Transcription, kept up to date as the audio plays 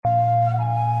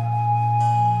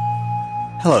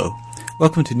Hello,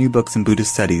 welcome to New Books in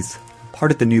Buddhist Studies,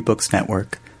 part of the New Books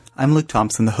Network. I'm Luke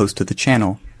Thompson, the host of the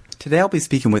channel. Today I'll be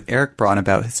speaking with Erik Braun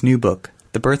about his new book,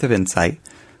 The Birth of Insight,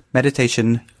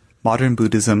 Meditation, Modern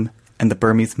Buddhism, and the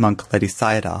Burmese Monk Ledi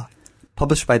Sayadaw,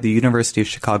 published by the University of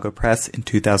Chicago Press in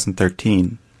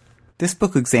 2013. This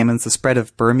book examines the spread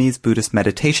of Burmese Buddhist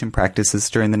meditation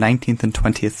practices during the 19th and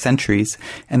 20th centuries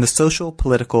and the social,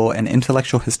 political, and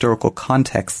intellectual historical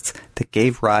contexts that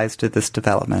gave rise to this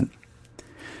development.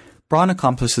 Braun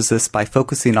accomplishes this by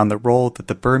focusing on the role that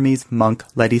the Burmese monk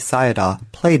Ledi Sayadaw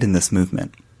played in this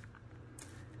movement.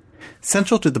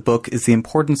 Central to the book is the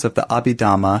importance of the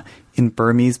Abhidhamma in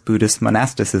Burmese Buddhist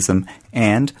monasticism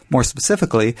and, more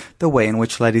specifically, the way in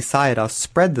which Ledi Sayadaw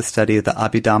spread the study of the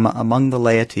Abhidhamma among the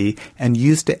laity and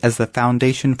used it as the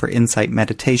foundation for insight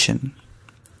meditation.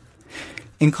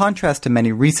 In contrast to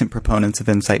many recent proponents of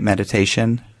insight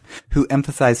meditation, who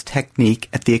emphasize technique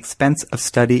at the expense of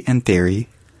study and theory,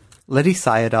 Ledi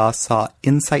Sayadaw saw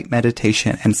insight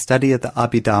meditation and study of the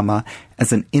Abhidhamma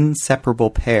as an inseparable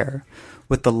pair,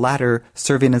 with the latter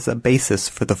serving as a basis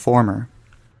for the former.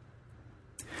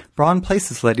 Braun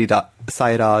places Ledi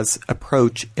Sayadaw's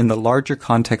approach in the larger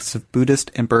context of Buddhist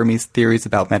and Burmese theories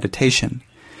about meditation,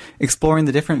 exploring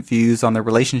the different views on the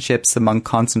relationships among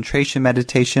concentration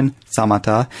meditation,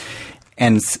 samatha,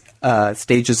 and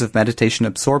stages of meditation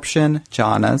absorption,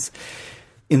 jhanas,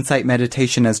 insight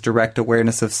meditation as direct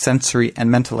awareness of sensory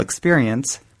and mental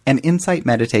experience, and insight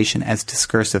meditation as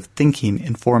discursive thinking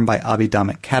informed by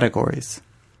Abhidhammic categories.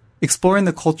 Exploring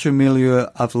the cultural milieu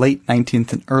of late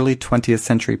 19th and early 20th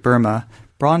century Burma,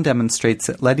 Braun demonstrates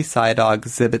that Ledi Sayadaw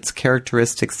exhibits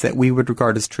characteristics that we would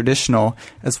regard as traditional,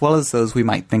 as well as those we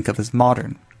might think of as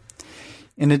modern.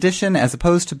 In addition, as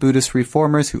opposed to Buddhist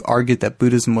reformers who argued that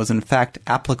Buddhism was in fact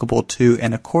applicable to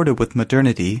and accorded with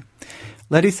modernity,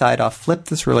 Ledi Sayadaw flipped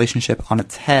this relationship on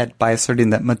its head by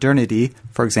asserting that modernity,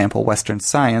 for example Western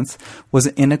science, was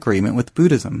in agreement with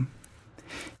Buddhism.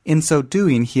 In so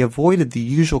doing, he avoided the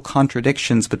usual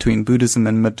contradictions between Buddhism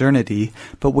and modernity,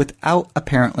 but without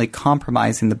apparently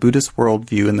compromising the Buddhist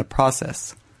worldview in the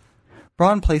process.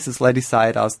 Braun places Ledi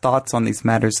Sayadaw's thoughts on these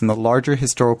matters in the larger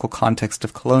historical context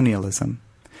of colonialism.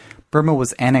 Burma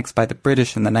was annexed by the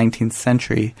British in the 19th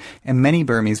century, and many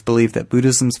Burmese believed that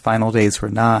Buddhism's final days were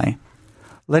nigh.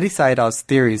 Ledi Sayadaw's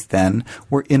theories, then,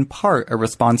 were in part a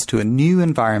response to a new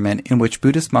environment in which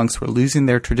Buddhist monks were losing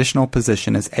their traditional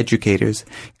position as educators,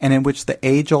 and in which the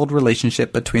age-old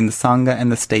relationship between the Sangha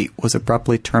and the state was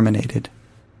abruptly terminated.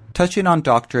 Touching on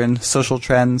doctrine, social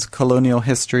trends, colonial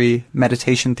history,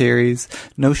 meditation theories,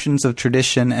 notions of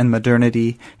tradition and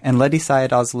modernity, and Ledi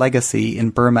Sayadaw's legacy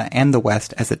in Burma and the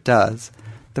West as it does,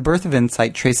 The Birth of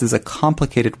Insight traces a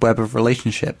complicated web of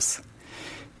relationships.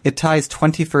 It ties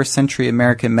 21st century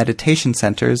American meditation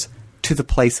centers to the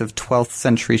place of 12th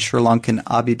century Sri Lankan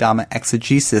Abhidhamma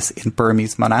exegesis in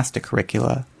Burmese monastic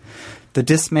curricula, the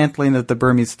dismantling of the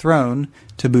Burmese throne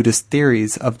to Buddhist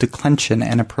theories of declension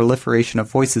and a proliferation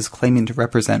of voices claiming to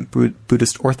represent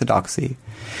Buddhist orthodoxy,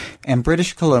 and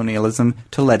British colonialism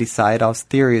to Ledi Sayadaw's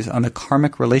theories on the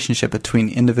karmic relationship between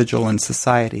individual and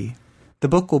society. The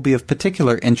book will be of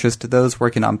particular interest to those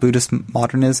working on Buddhist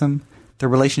modernism, the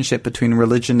relationship between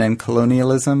religion and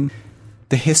colonialism,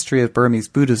 the history of Burmese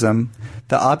Buddhism,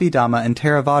 the Abhidhamma and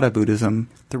Theravada Buddhism,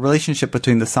 the relationship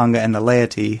between the Sangha and the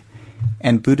laity,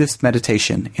 and Buddhist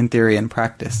meditation in theory and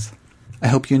practice. I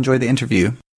hope you enjoy the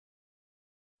interview.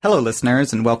 Hello,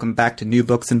 listeners, and welcome back to New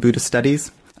Books in Buddhist Studies.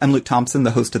 I'm Luke Thompson,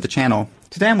 the host of the channel.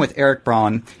 Today I'm with Erik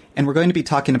Braun, and we're going to be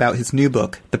talking about his new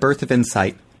book, The Birth of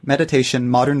Insight, Meditation,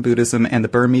 Modern Buddhism, and the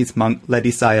Burmese Monk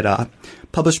Ledi Sayadaw,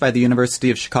 published by the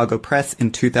University of Chicago Press in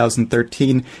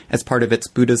 2013 as part of its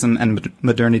Buddhism and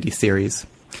Modernity series.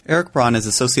 Erik Braun is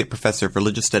Associate Professor of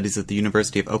Religious Studies at the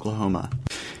University of Oklahoma.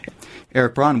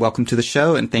 Erik Braun, welcome to the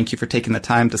show, and thank you for taking the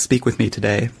time to speak with me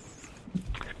today.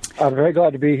 I'm very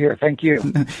glad to be here. Thank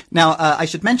you. Now, I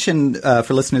should mention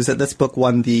for listeners that this book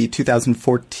won the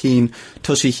 2014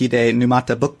 Toshihide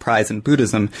Numata Book Prize in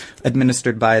Buddhism,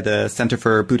 administered by the Center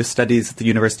for Buddhist Studies at the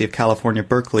University of California,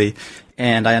 Berkeley.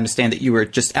 And I understand that you were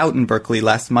just out in Berkeley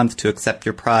last month to accept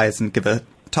your prize and give a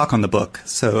talk on the book.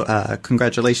 So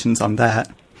congratulations on that.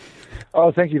 Oh,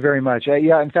 thank you very much.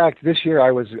 Yeah, in fact, this year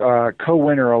I was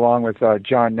co-winner along with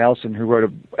John Nelson, who wrote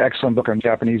an excellent book on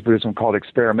Japanese Buddhism called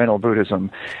Experimental Buddhism.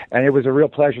 And it was a real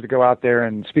pleasure to go out there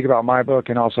and speak about my book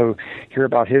and also hear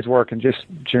about his work and just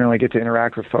generally get to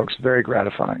interact with folks. Very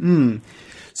gratifying.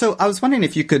 So I was wondering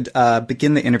if you could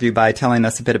begin the interview by telling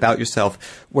us a bit about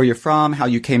yourself, where you're from, how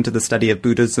you came to the study of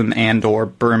Buddhism and or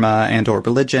Burma and or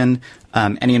religion,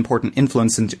 any important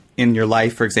influence in your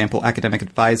life, for example, academic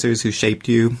advisors who shaped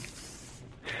you.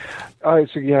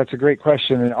 It's a great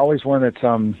question, and always one that's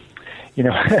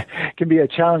can be a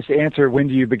challenge to answer. When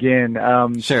do you begin?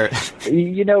 Sure.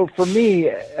 For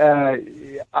me,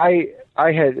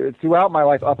 I had, throughout my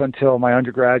life up until my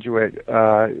undergraduate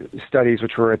studies,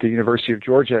 which were at the University of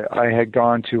Georgia, I had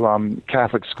gone to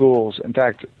Catholic schools. In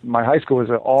fact, my high school was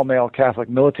an all-male Catholic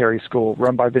military school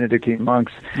run by Benedictine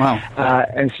monks. Wow.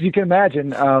 And so you can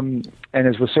imagine, and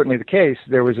as was certainly the case,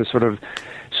 there was a sort of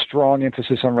strong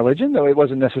emphasis on religion, though it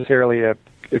wasn't necessarily a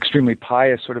extremely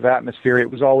pious sort of atmosphere. It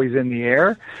was always in the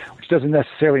air, which doesn't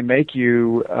necessarily make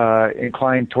you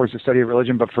inclined towards the study of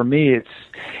religion. But for me, it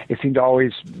seemed to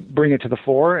always bring it to the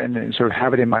fore and sort of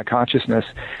have it in my consciousness.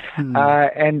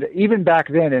 And even back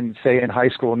then, in high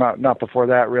school, not before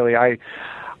that, really,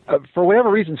 for whatever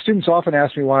reason, students often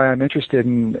ask me why I'm interested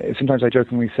in, sometimes I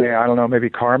jokingly say, I don't know, maybe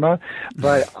karma,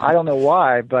 but I don't know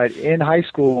why. But in high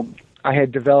school, I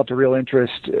had developed a real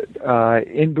interest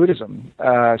in Buddhism,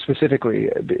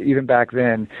 specifically, even back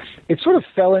then. It sort of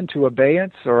fell into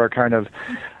abeyance or a kind of,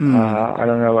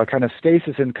 a kind of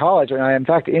stasis in college. And in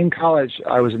fact, in college,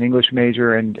 I was an English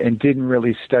major and didn't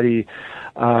really study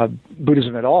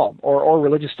Buddhism at all, or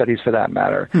religious studies for that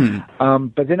matter.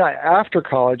 But then after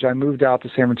college, I moved out to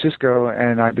San Francisco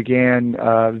and I began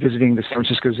visiting the San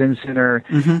Francisco Zen Center.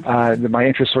 My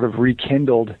interest sort of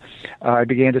rekindled. I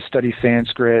began to study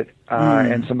Sanskrit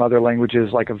and some other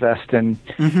languages like Avestan,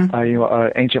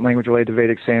 ancient language related to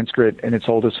Vedic Sanskrit in its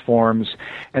oldest forms.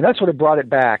 And that sort of brought it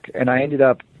back. And I ended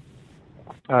up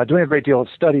doing a great deal of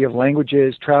study of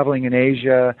languages, traveling in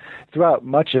Asia, throughout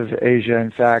much of Asia,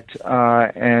 in fact,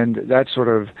 and that sort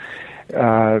of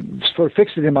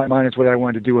fixed it in my mind as what I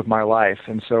wanted to do with my life.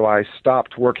 And so I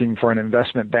stopped working for an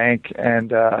investment bank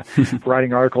and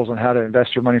writing articles on how to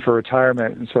invest your money for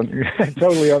retirement, and so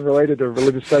totally unrelated to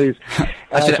religious studies.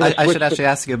 I should actually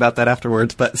ask you about that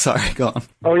afterwards, but sorry, go on.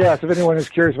 Oh yeah, so if anyone is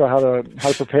curious about how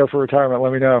to prepare for retirement,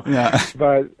 let me know. Yeah.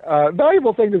 But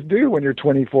valuable thing to do when you're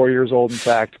 24 years old, in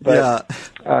fact. But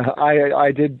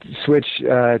I did switch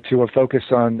to a focus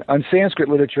on Sanskrit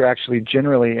literature, actually,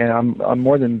 generally, and I'm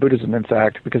more than Buddhism, in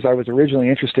fact, because I was originally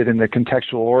interested in the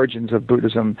contextual origins of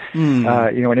Buddhism,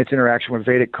 and its interaction with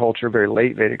Vedic culture, very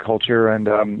late Vedic culture, and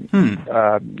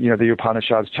the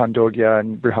Upanishads, Chandogya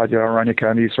and Brihadaranyaka,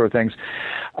 and these sort of things.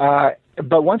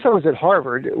 But once I was at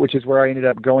Harvard, which is where I ended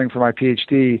up going for my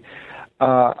PhD,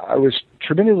 I was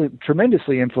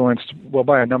tremendously influenced,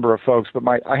 by a number of folks, but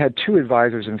I had two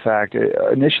advisors, in fact.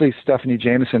 Initially, Stephanie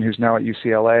Jameson, who's now at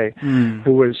UCLA,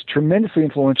 who was tremendously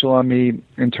influential on me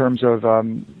in terms of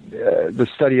the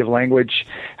study of language,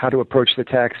 how to approach the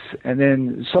text. And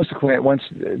then subsequently, once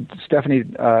Stephanie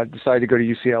decided to go to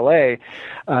UCLA,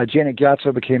 Janet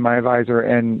Gyatso became my advisor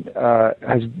and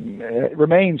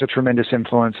remains a tremendous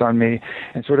influence on me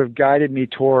and sort of guided me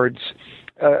towards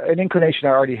an inclination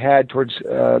I already had towards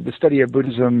the study of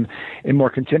Buddhism in more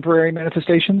contemporary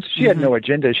manifestations. She had no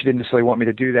agenda. She didn't necessarily want me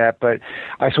to do that, but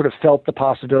I sort of felt the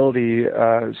possibility,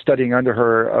 studying under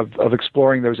her, of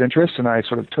exploring those interests, and I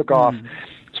sort of took off,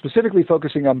 specifically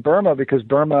focusing on Burma, because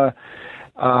Burma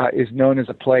is known as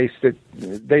a place that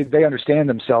they understand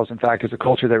themselves, in fact, as a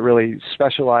culture that really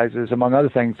specializes, among other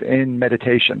things, in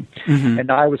meditation. And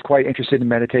I was quite interested in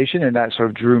meditation, and that sort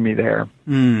of drew me there.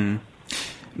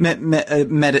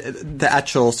 The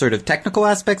actual sort of technical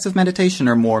aspects of meditation,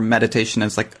 or more meditation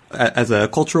as a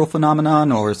cultural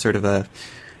phenomenon, or sort of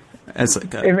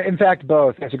in fact,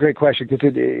 both. That's a great question,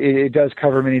 because it does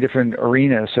cover many different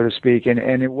arenas, so to speak, and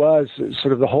it was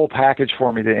sort of the whole package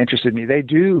for me that interested me. They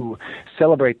do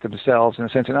celebrate themselves in a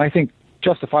sense, and I think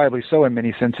justifiably so in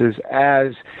many senses,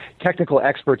 as technical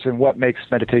experts in what makes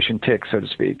meditation tick, so to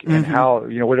speak, and how,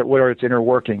 what are its inner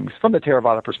workings, from the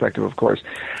Theravada perspective, of course.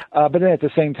 But then at the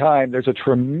same time, there's a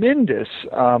tremendous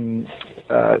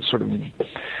sort of,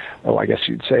 I guess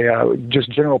you'd say, just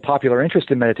general popular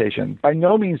interest in meditation. By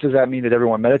no means does that mean that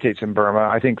everyone meditates in Burma.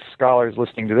 I think scholars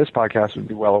listening to this podcast would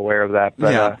be well aware of that.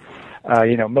 But,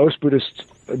 most Buddhists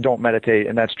don't meditate,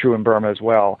 and that's true in Burma as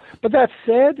well. But that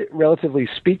said, relatively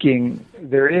speaking,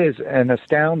 there is an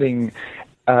astounding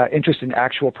interest in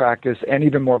actual practice, and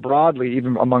even more broadly,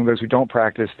 even among those who don't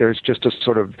practice, there's just a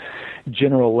sort of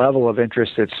general level of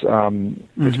interest that's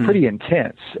pretty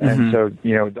intense. And so,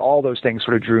 all those things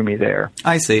sort of drew me there.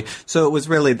 I see. So it was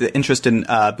really the interest in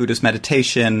Buddhist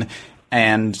meditation,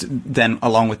 and then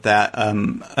along with that,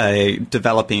 a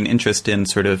developing interest in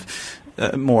sort of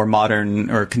more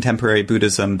modern or contemporary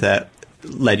Buddhism that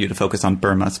led you to focus on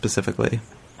Burma specifically.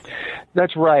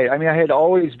 That's right. I mean, I had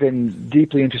always been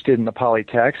deeply interested in the Pali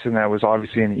text, and that was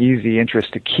obviously an easy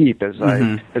interest to keep as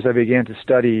I began to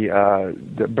study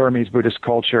the Burmese Buddhist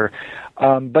culture.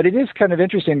 But it is kind of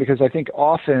interesting because I think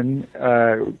often,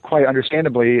 quite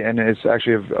understandably, and it's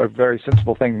actually a very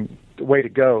sensible way to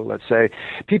go, let's say,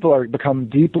 people become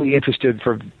deeply interested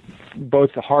for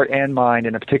both the heart and mind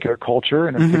in a particular culture,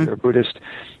 in a particular Buddhist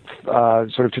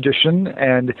sort of tradition,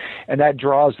 and that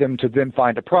draws them to then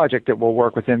find a project that will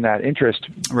work within that interest.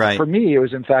 Right. For me, it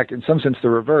was, in fact, in some sense, the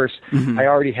reverse. I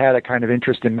already had a kind of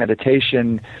interest in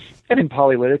meditation and in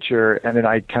Pali literature, and then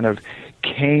I kind of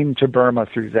came to Burma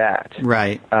through that.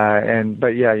 Right.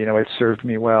 But yeah, it served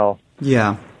me well.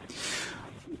 Yeah.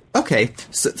 Okay,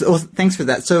 so thanks for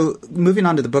that. So moving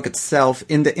on to the book itself,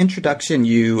 in the introduction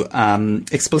you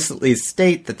explicitly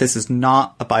state that this is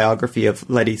not a biography of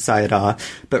Ledi Sayadaw,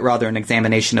 but rather an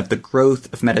examination of the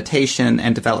growth of meditation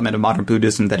and development of modern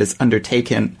Buddhism that is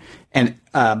undertaken. And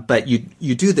but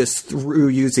you do this through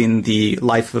using the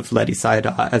life of Ledi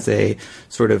Sayadaw as a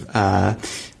sort of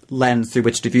lens through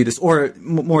which to view this, or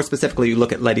more specifically, you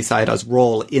look at Ledi Sayadaw's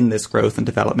role in this growth and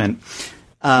development.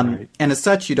 Right. And as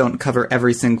such, you don't cover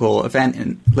every single event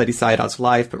in Ledi Sayadaw's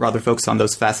life, but rather focus on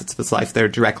those facets of his life that are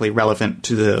directly relevant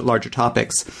to the larger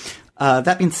topics.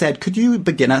 That being said, could you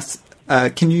begin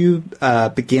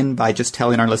by just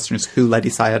telling our listeners who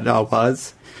Ledi Sayadaw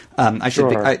was?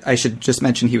 I should just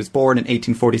mention he was born in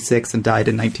 1846 and died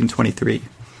in 1923.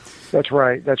 That's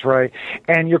right.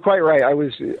 And you're quite right. I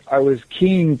was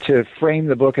keen to frame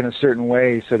the book in a certain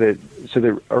way so that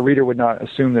a reader would not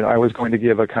assume that I was going to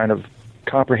give a kind of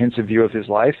comprehensive view of his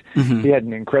life. He had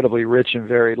an incredibly rich and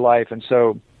varied life, and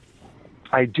so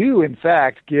I do, in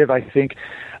fact, give, I think,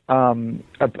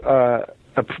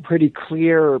 a pretty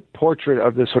clear portrait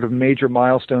of the sort of major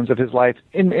milestones of his life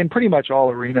in pretty much all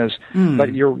arenas.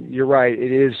 But you're right.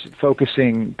 It is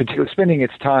focusing, particularly spending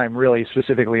its time really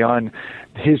specifically on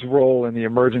his role in the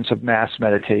emergence of mass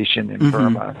meditation in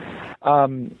Burma.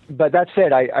 But that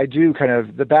said, I do kind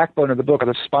of, the backbone of the book, or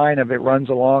the spine of it, runs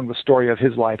along the story of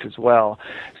his life as well.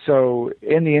 So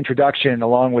in the introduction,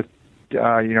 along with,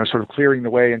 sort of clearing the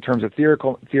way in terms of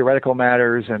theoretical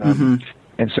matters and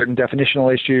certain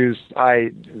definitional issues,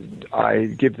 I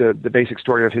give the basic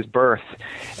story of his birth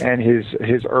and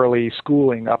his early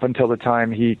schooling up until the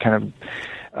time he kind of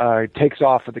takes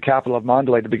off at the capital of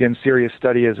Mandalay to begin serious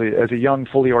study as a young,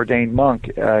 fully ordained monk,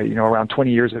 around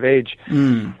 20 years of age.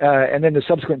 And then the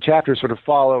subsequent chapters sort of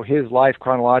follow his life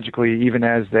chronologically, even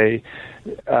as they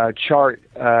chart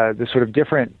the sort of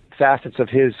different facets of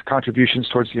his contributions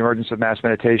towards the emergence of mass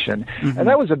meditation. And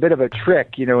that was a bit of a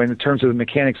trick, in terms of the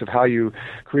mechanics of how you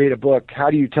create a book. How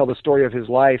do you tell the story of his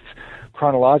life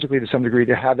chronologically to some degree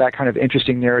to have that kind of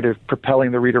interesting narrative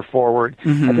propelling the reader forward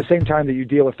at the same time that you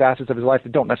deal with facets of his life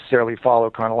that don't necessarily follow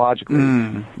chronologically.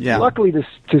 Luckily,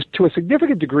 to a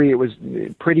significant degree, it was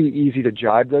pretty easy to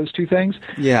jibe those two things.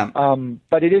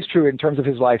 But it is true in terms of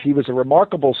his life. He was a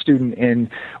remarkable student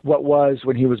in what was,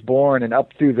 when he was born and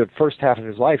up through the first half of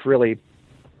his life, really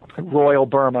royal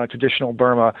Burma, traditional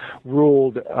Burma,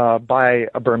 ruled by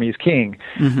a Burmese king.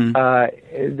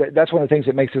 That's one of the things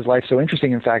that makes his life so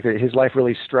interesting, in fact, that his life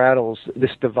really straddles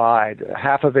this divide.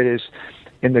 Half of it is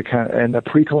in the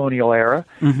pre-colonial era,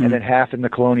 and then half in the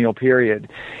colonial period.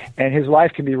 And his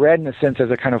life can be read, in a sense,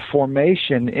 as a kind of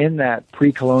formation in that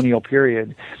pre-colonial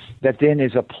period that then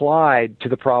is applied to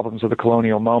the problems of the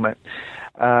colonial moment.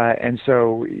 And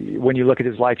so when you look at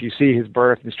his life, you see his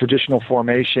birth, his traditional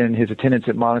formation, his attendance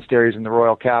at monasteries in the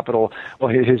royal capital,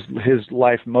 his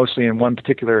life mostly in one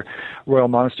particular royal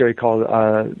monastery called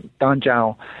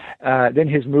Danjiao, then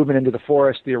his movement into the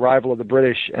forest, the arrival of the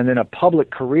British, and then a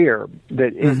public career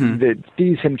that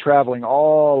sees him traveling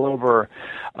all over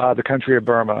the country of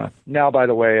Burma. Now, by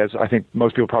the way, as I think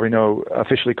most people probably know,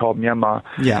 officially called Myanmar.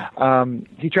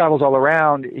 He travels all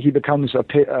around. He becomes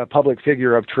a public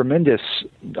figure of tremendous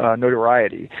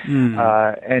notoriety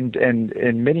and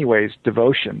in many ways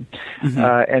devotion.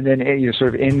 And then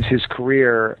sort of ends his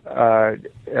career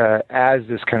as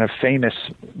this kind of famous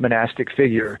monastic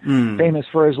figure, famous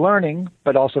for his learning,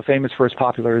 but also famous for his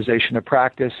popularization of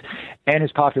practice and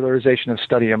his popularization of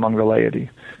study among the laity.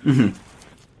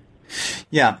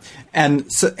 Yeah, and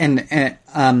so and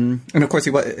of course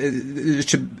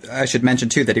I should mention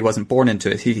too that he wasn't born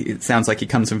into it. It sounds like he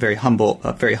comes from a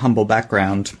very humble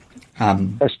background.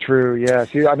 That's true. Yes,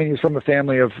 he's from a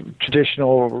family of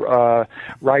traditional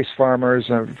rice farmers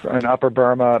in Upper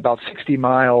Burma, about 60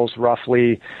 miles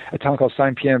roughly. A town called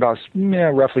Saimpian, about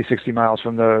roughly 60 miles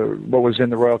from what was in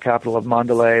the royal capital of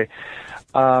Mandalay.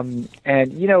 And,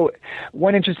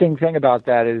 one interesting thing about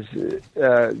that is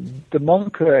the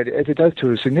monkhood, as it does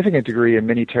to a significant degree in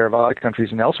many Theravada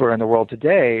countries and elsewhere in the world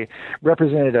today,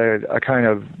 represented a kind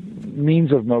of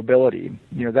means of mobility.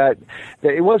 That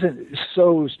it wasn't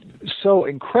so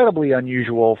incredibly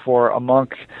unusual for a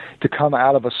monk to come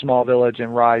out of a small village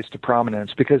and rise to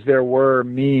prominence, because there were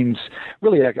means,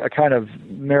 really a kind of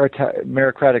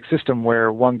meritocratic system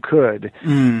where one could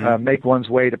make one's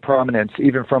way to prominence,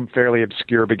 even from fairly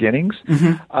obscure beginnings.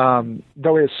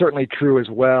 Though it is certainly true as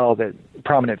well that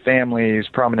prominent families,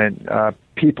 prominent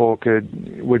people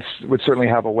would certainly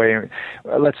have a way,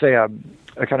 let's say a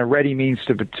kind of ready means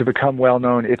to become well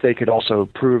known if they could also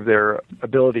prove their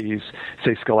abilities,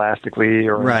 say scholastically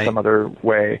or in some other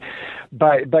way.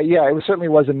 But yeah, it certainly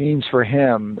was a means for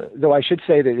him. Though I should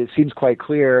say that it seems quite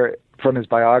clear from his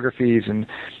biographies and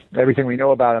everything we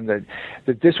know about him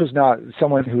that this was not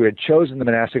someone who had chosen the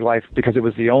monastic life because it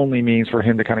was the only means for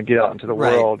him to kind of get out into the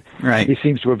world. Right. He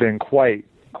seems to have been quite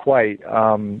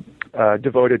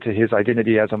devoted to his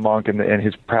identity as a monk and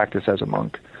his practice as a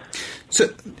monk. So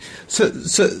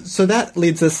that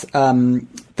leads us.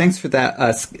 Thanks for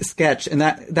that sketch, and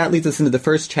that leads us into the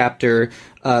first chapter,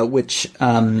 which,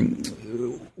 you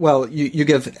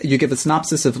give a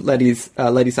synopsis of Ledi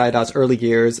Sayadaw's early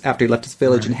years after he left his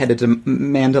village and headed to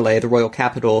Mandalay, the royal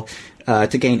capital,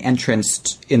 to gain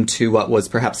entrance into what was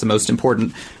perhaps the most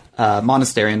important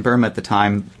monastery in Burma at the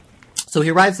time. So he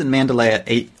arrives in Mandalay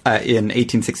in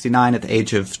 1869 at the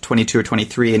age of 22 or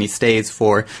 23, and he stays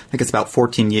for, I guess, about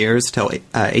 14 years till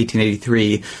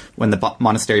 1883 when the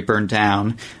monastery burned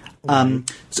down. So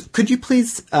could you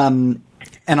please, and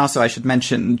also I should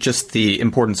mention just the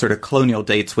important sort of colonial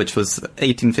dates, which was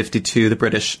 1852, the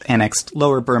British annexed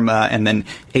Lower Burma, and then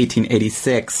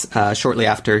 1886, shortly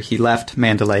after he left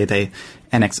Mandalay, they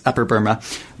annexed Upper Burma.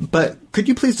 But could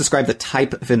you please describe the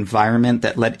type of environment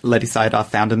that Ledi Sayadaw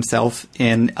found himself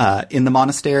in the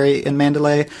monastery in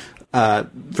Mandalay? For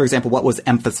example, what was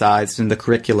emphasized in the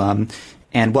curriculum,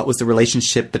 and what was the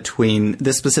relationship between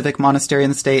this specific monastery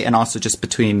and the state, and also just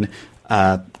between,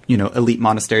 elite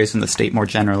monasteries and the state more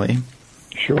generally?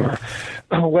 Sure.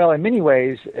 Well, in many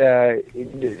ways,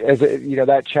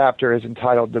 that chapter is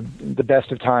entitled "The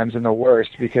Best of Times and the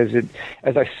Worst," because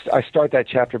I start that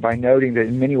chapter by noting that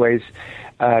in many ways,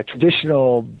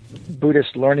 traditional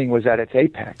Buddhist learning was at its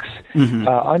apex.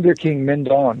 Under King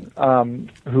Mindon,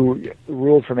 who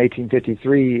ruled from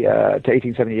 1853 to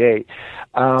 1878,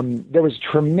 there was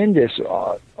tremendous,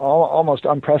 almost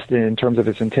unprecedented in terms of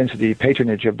its intensity,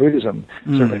 patronage of Buddhism.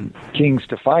 Certainly, kings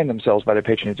define themselves by their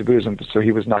patronage of Buddhism, so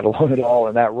he was not alone at all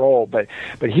in that role. But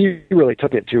he really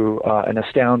took it to an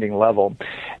astounding level.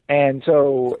 And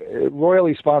so,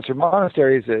 royally sponsored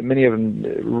monasteries, many of them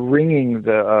ringing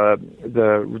the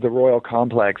royal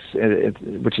complex,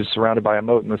 which is surrounded by a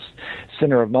moat in the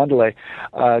center of Mandalay,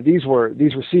 these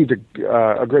received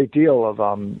a great deal of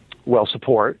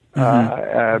support,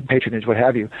 patronage, what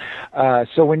have you.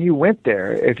 So when you went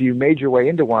there, if you made your way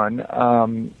into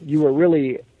one, you were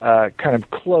really kind of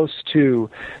close to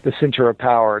the center of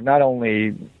power, not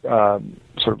only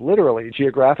sort of literally,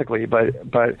 geographically,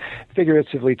 but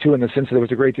figuratively too, in the sense that there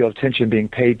was a great deal of attention being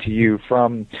paid to you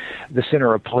from the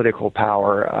center of political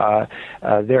power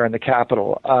there in the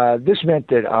capital. This meant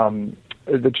that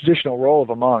the traditional role of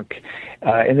a monk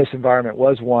in this environment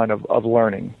was one of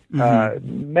learning.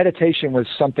 Meditation was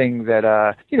something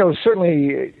that,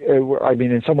 certainly,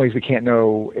 in some ways we can't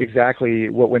know exactly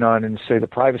what went on in, say, the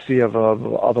privacy of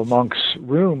a monk's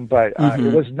room, but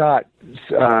it was not,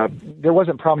 there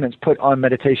wasn't prominence put on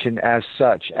meditation as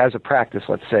such, as a practice,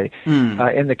 let's say,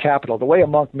 in the capital. The way a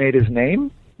monk made his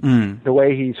name, the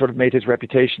way he sort of made his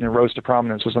reputation and rose to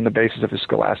prominence was on the basis of his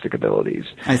scholastic abilities.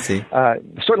 I see.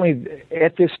 Certainly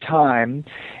at this time,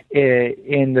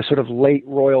 in the sort of late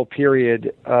royal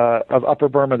period of Upper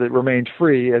Burma that remained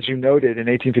free, as you noted, in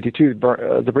 1852,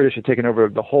 the British had taken over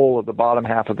the whole of the bottom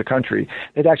half of the country.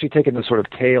 They'd actually taken the sort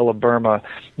of tail of Burma,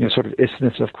 sort of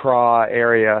Isthmus of Kra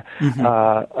area,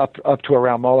 up to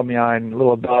around Molamyan, a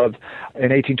little above, in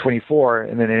 1824,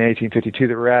 and then in 1852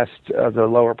 the rest of the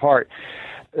lower part.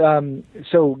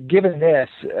 So given this,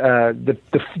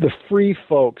 the free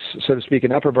folks, so to speak,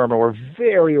 in Upper Burma were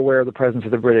very aware of the presence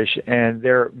of the British, and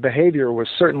their behavior was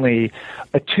certainly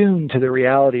attuned to the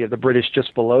reality of the British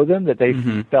just below them, that they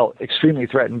felt extremely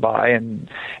threatened by, and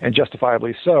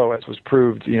justifiably so, as was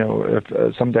proved,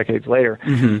 some decades later,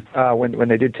 when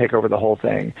they did take over the whole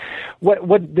thing.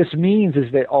 What this means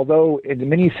is that although in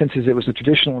many senses it was a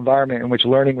traditional environment in which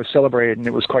learning was celebrated, and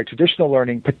it was quite traditional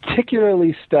learning,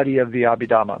 particularly study of the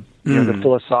Abhidhamma, the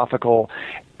philosophical,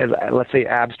 let's say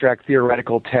abstract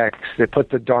theoretical texts that put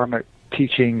the Dharma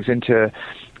teachings into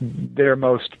their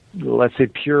most, let's say,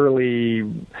 purely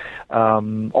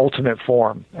ultimate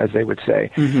form, as they would say.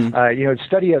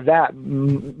 Study of that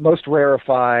most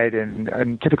rarefied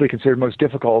and typically considered most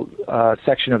difficult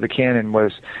section of the canon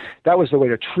was the way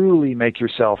to truly make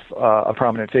yourself a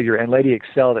prominent figure, and Ledi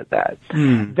excelled at that.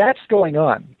 That's going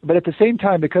on, but at the same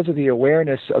time, because of the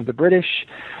awareness of the British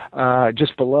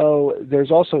just below, there's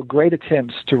also great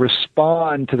attempts to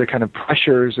respond to the kind of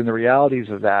pressures and the realities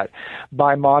of that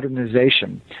by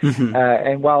modernization.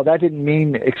 And while that didn't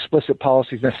mean explicit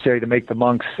policies necessary to make the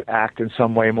monks act in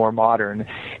some way more modern,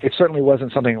 it certainly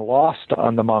wasn't something lost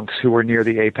on the monks who were near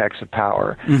the apex of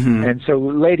power. And so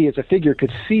Ledi as a figure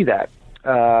could see that.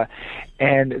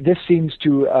 And this seems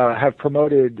to have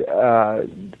promoted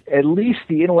at least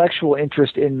the intellectual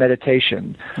interest in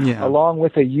meditation, along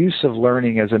with a use of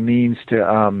learning as a means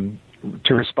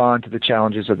to respond to the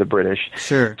challenges of the British.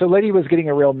 Sure. So Ledi was getting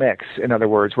a real mix, in other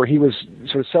words, where he was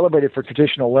sort of celebrated for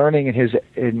traditional learning and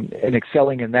in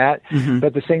excelling in that, but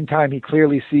at the same time he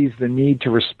clearly sees the need to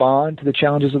respond to the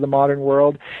challenges of the modern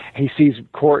world. He sees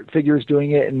court figures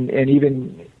doing it, and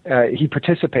even he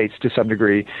participates to some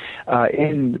degree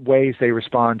in ways they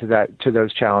respond to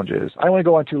those challenges. I don't want to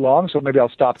go on too long, so maybe I'll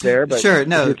stop there. But sure,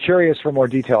 no. If you're curious for more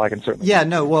detail, I can certainly. Yeah,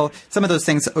 no. Well, some of those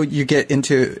things you get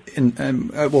into,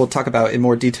 we'll talk about in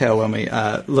more detail when we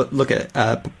look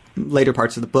at later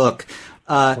parts of the book.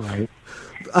 Right.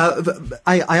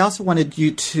 I also wanted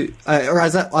you to, I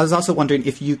was also wondering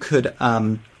if you could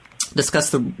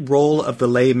discuss the role of the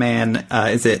layman.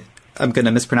 I'm going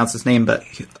to mispronounce his name, but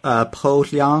Po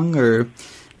Liang, or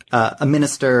a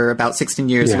minister about 16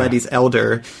 years, Ledi's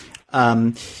elder.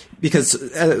 Because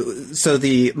so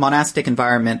the monastic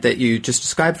environment that you just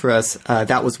described for us,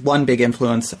 that was one big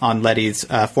influence on Ledi's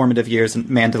formative years in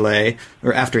Mandalay,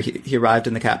 or after he arrived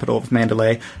in the capital of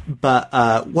Mandalay. But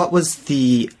what was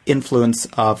the influence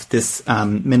of this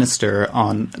minister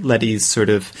on Ledi's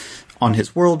on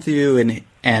his worldview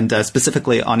and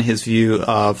specifically on his view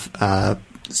of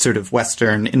sort of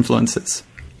Western influences?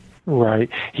 Right.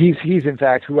 He's in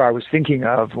fact who I was thinking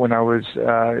of when I was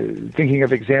thinking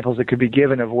of examples that could be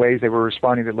given of ways they were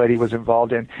responding that Ledi was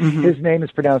involved in. His name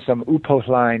is pronounced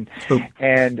Upotline,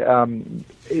 and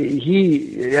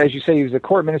he, as you say, he was a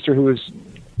court minister who was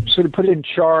sort of put in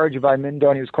charge by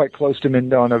Mindon. He was quite close to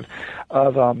Mindon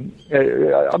of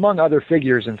among other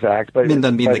figures, in fact. But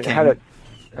Mindon being the king.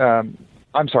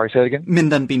 I'm sorry, say that again?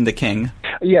 Mindon being the king.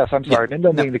 Yes, I'm sorry. Yeah.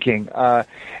 Mindon being the king.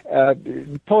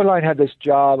 Poeline had this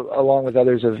job, along with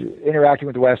others, of interacting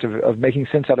with the West, of making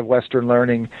sense out of Western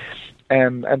learning.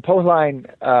 And Poeline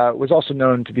was also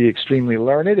known to be extremely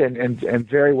learned and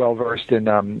very well versed in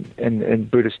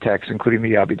Buddhist texts, including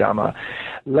the Abhidhamma.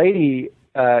 Ledi,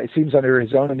 it seems under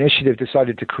his own initiative,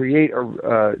 decided to create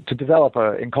to develop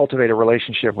and cultivate a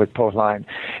relationship with Poeline,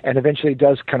 and eventually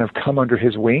does kind of come under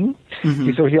his wing.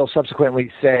 So he'll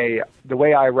subsequently say, the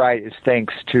way I write is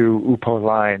thanks to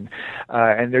Poeline,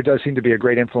 and there does seem to be a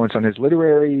great influence on his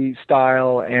literary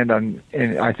style and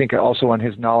I think also on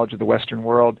his knowledge of the Western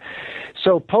world.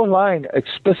 So Poeline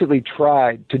explicitly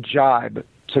tried to jibe,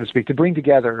 so to speak, to bring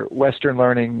together Western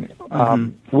learning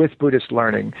with Buddhist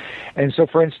learning. And so,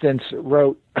 for instance,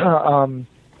 wrote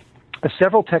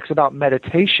several texts about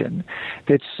meditation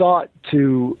that sought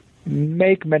to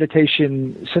make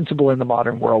meditation sensible in the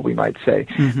modern world, we might say.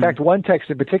 In fact, one text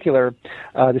in particular,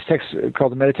 this text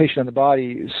called The Meditation on the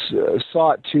Body,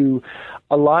 sought to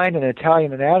align an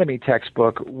Italian anatomy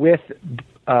textbook with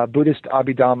Buddhist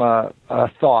Abhidhamma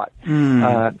thought.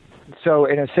 So,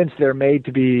 in a sense, they're made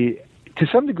to be, to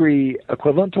some degree,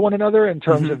 equivalent to one another in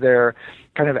terms of their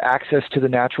kind of access to the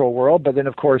natural world. But then,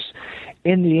 of course,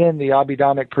 in the end, the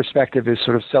Abhidhammic perspective is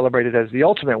sort of celebrated as the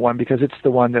ultimate one because it's the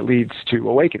one that leads to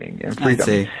awakening and freedom. I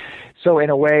see. So in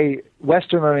a way,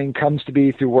 Western learning comes to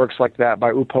be through works like that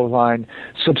by Upotline,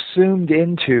 subsumed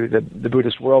into the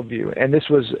Buddhist worldview. And this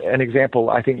was an example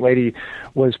I think Ledi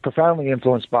was profoundly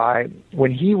influenced by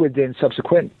when he would then,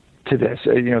 subsequent to this,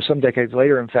 some decades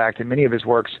later, in fact, in many of his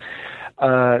works,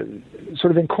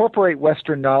 sort of incorporate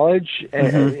Western knowledge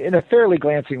in a fairly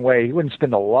glancing way. He wouldn't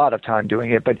spend a lot of time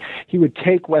doing it, but he would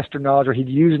take Western knowledge, or he'd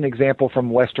use an example from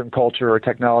Western culture or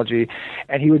technology,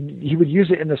 and he would use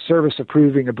it in the service of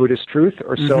proving a Buddhist truth,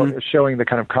 or showing the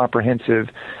kind of comprehensive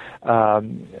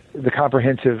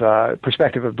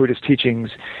perspective of Buddhist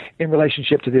teachings in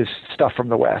relationship to this stuff from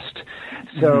the West.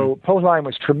 So Poeline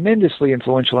was tremendously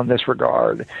influential in this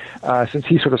regard, since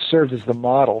he sort of served as the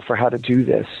model for how to do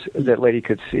this that Ledi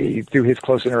could see through his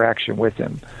close interaction with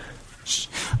him.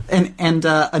 And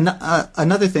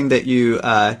another thing that you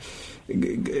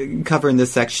cover in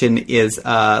this section is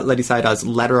Ledi Sayadaw's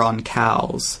letter on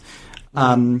cows.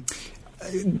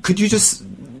 could you just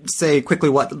say quickly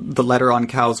what the letter on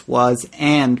cows was,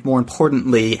 and more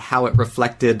importantly, how it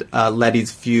reflected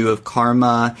Ledi's view of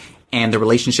karma and the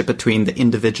relationship between the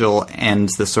individual and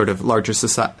the sort of larger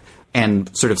society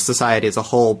and sort of society as a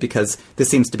whole? Because this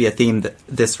seems to be a theme, that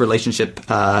this relationship,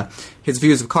 his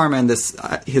views of karma and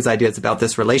his ideas about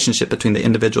this relationship between the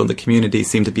individual and the community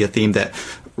seem to be a theme that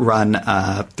run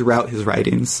throughout his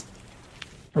writings.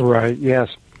 Right. Yes.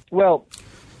 Well,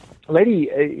 Ledi,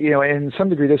 in some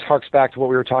degree, this harks back to what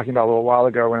we were talking about a little while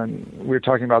ago when we were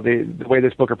talking about the way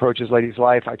this book approaches Ledi's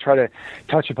life. I try to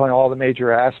touch upon all the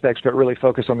major aspects, but really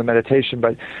focus on the meditation.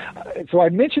 But so I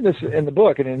mentioned this in the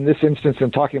book, and in this instance,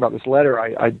 in talking about this letter,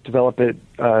 I develop it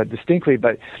distinctly.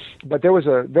 But there was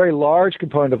a very large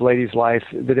component of Ledi's life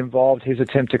that involved his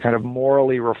attempt to kind of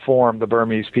morally reform the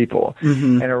Burmese people.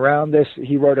 Mm-hmm. And around this,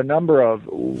 he wrote a number of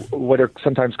what are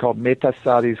sometimes called metta,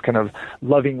 these kind of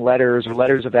loving letters or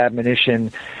letters of admonition,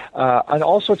 on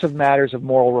all sorts of matters of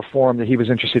moral reform that he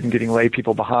was interested in getting lay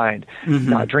people behind. Mm-hmm.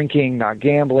 Not drinking, not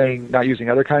gambling, not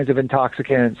using other kinds of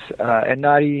intoxicants, and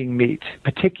not eating meat,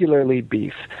 particularly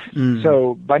beef. Mm.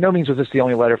 So by no means was this the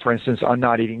only letter, for instance, on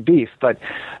not eating beef. But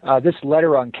this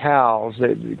letter on cows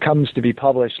that comes to be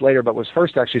published later, but was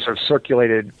first actually sort of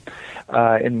circulated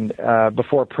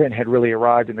before print had really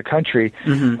arrived in the country,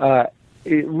 mm-hmm.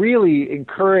 It really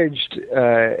encouraged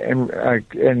and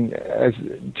as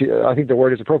I think the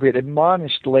word is appropriate,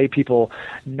 admonished lay people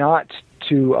not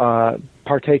to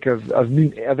partake of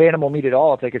animal meat at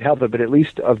all if they could help it, but at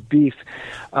least of beef,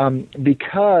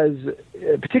 particularly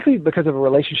because of a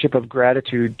relationship of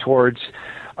gratitude towards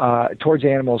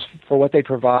animals for what they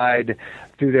provide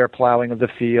through their plowing of the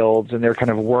fields and their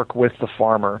kind of work with the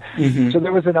farmer. Mm-hmm. So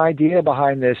there was an idea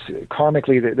behind this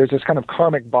karmically, that there's this kind of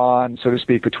karmic bond, so to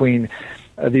speak, between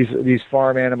these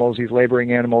farm animals, these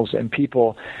laboring animals, and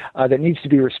people that needs to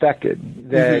be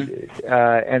respected. That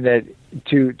mm-hmm. And that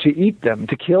to eat them,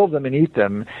 to kill them and eat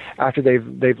them after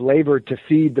they've labored to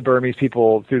feed the Burmese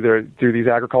people through these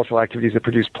agricultural activities that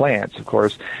produce plants, of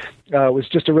course, was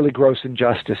just a really gross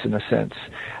injustice in a sense,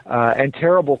 and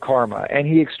terrible karma. And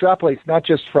he extrapolates not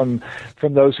just from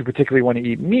those who particularly want to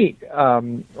eat meat,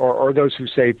 or those who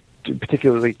say to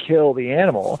particularly kill the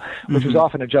animal, which mm-hmm. is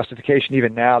often a justification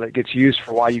even now that gets used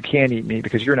for why you can't eat meat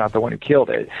because you're not the one who killed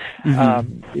it.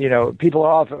 Mm-hmm. People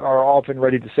are often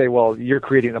ready to say, well, you're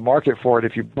creating the market for it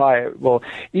if you buy it. Well,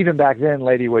 even back then,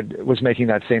 Ledi was making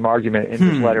that same argument in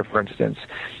his letter, for instance.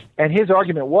 And his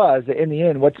argument was that in the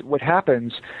end, what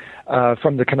happens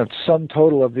from the kind of sum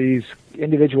total of these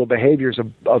individual behaviors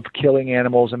of killing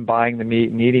animals and buying the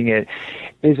meat and eating it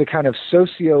is a kind of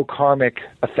socio-karmic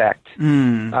effect.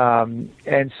 Mm.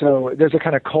 And so there's a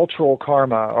kind of cultural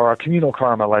karma or a communal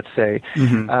karma, let's say,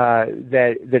 mm-hmm.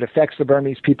 That affects the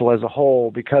Burmese people as a whole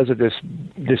because of this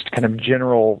kind of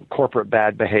general corporate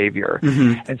bad behavior.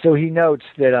 Mm-hmm. And so he notes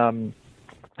that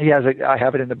I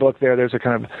have it in the book there, there's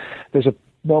a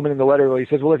moment in the letter where he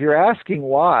says, well, if you're asking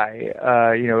why,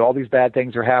 all these bad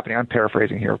things are happening, I'm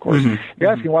paraphrasing here, of course. Mm-hmm. If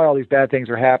you're asking why all these bad things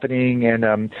are happening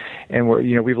and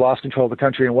we're, we've lost control of the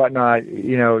country and whatnot,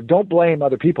 don't blame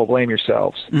other people, blame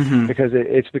yourselves. Mm-hmm. Because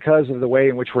it's because of the way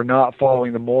in which we're not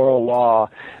following the moral law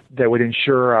that would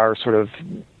ensure our sort of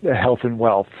health and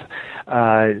wealth,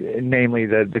 namely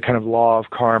the kind of law of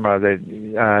karma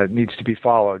that needs to be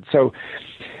followed. So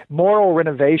moral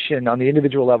renovation on the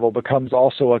individual level becomes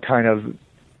also a kind of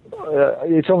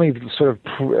it's only sort of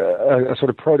a sort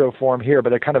of proto form here,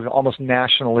 but a kind of almost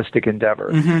nationalistic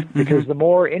endeavor. Mm-hmm, because mm-hmm. the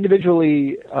more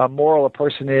individually moral a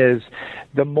person is,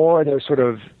 the more they're sort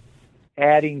of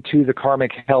adding to the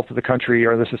karmic health of the country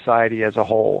or the society as a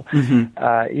whole.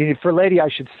 Mm-hmm. For Ledi, I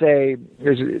should say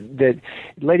that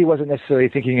Ledi wasn't necessarily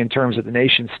thinking in terms of the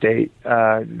nation state.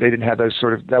 They didn't have those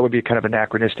that would be kind of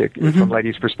anachronistic mm-hmm. from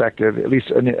Ledi's perspective, at least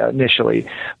initially.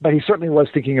 But he certainly was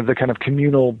thinking of the kind of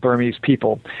communal Burmese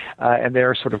people and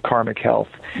their sort of karmic health.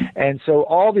 And so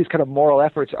all these kind of moral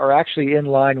efforts are actually in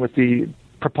line with the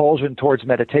propulsion towards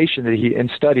meditation and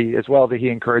study as well that he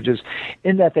encourages,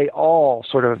 in that they all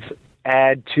sort of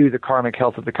add to the karmic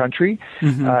health of the country,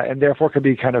 mm-hmm. And therefore could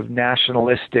be kind of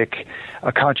nationalistic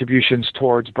contributions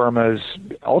towards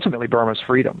ultimately Burma's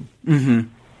freedom. Mm-hmm.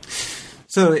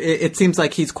 So it seems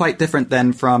like he's quite different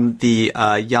then from the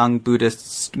Young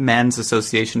Buddhist Men's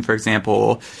Association, for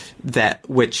example,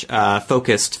 which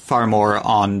focused far more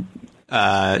on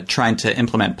trying to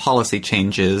implement policy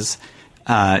changes.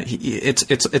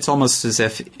 It's almost as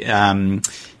if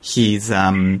he's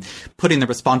putting the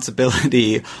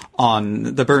responsibility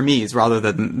on the Burmese rather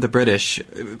than the British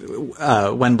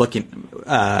when looking,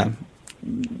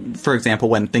 for example,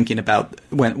 when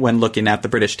looking at the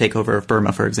British takeover of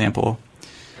Burma, for example.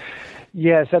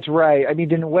 Yes, that's right. I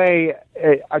mean, in a way,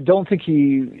 I don't think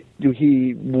he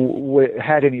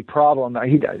had any problem.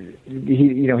 He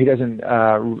doesn't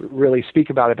really speak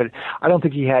about it, but I don't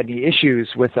think he had any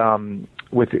issues with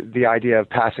the idea of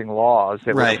passing laws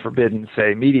that right. were forbidden,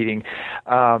 say, meat eating.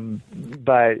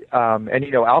 But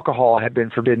alcohol had been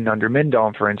forbidden under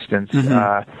Mindom, for instance.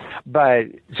 Mm-hmm. But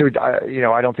so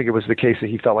I don't think it was the case that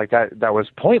he felt like that was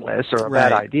pointless or a right.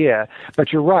 bad idea.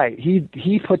 But you're right.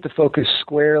 He put the focus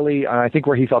squarely on, I think,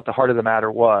 where he felt the heart of the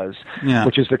matter was,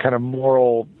 which is the kind of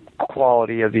moral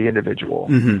quality of the individual.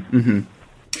 Mm-hmm, mm-hmm.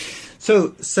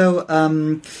 So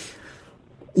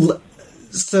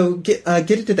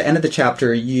getting to the end of the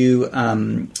chapter, you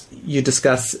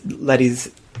discuss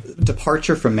Ledi's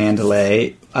departure from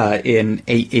Mandalay in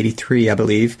 883, I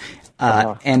believe,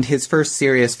 and his first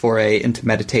serious foray into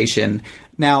meditation.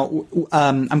 Now,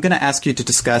 I'm going to ask you to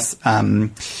discuss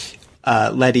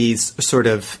Ledi's sort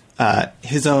of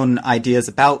his own ideas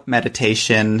about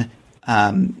meditation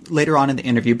later on in the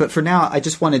interview. But for now, I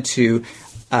just wanted to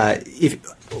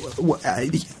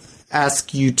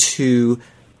ask you to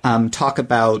talk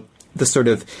about the sort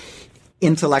of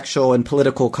intellectual,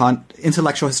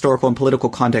 historical, and political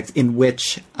context in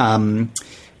which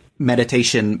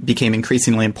meditation became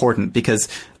increasingly important, because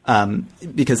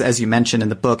as you mentioned in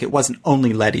the book, it wasn't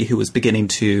only Ledi who was beginning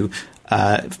to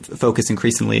focus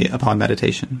increasingly upon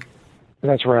meditation.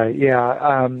 That's right.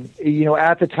 Yeah.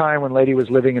 At the time when Ledi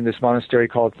was living in this monastery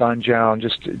called Thanjaun,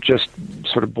 just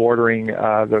sort of bordering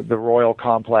the royal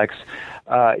complex,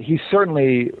 he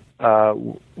certainly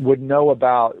would know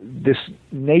about this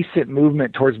nascent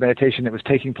movement towards meditation that was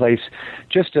taking place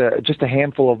just a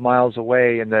handful of miles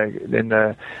away in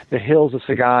the hills of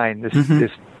Sagaing,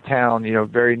 this town,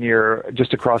 very near,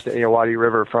 just across the Ayeyarwady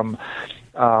River from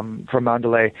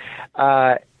Mandalay,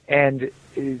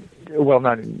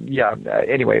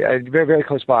 anyway, very, very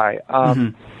close by.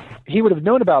 He would have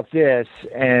known about this,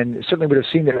 and certainly would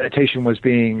have seen that meditation was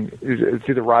being,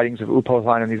 through the writings of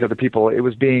Upothan and these other people, it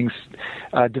was being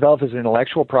developed as an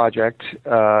intellectual project.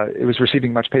 It was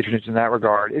receiving much patronage in that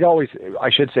regard. It always, I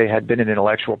should say, had been an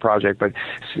intellectual project, but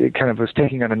it kind of was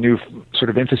taking on a new sort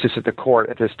of emphasis at the court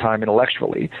at this time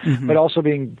intellectually. But also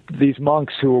being these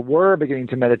monks who were beginning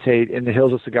to meditate in the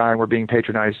hills of Sagaing were being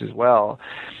patronized as well.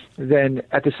 Then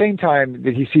at the same time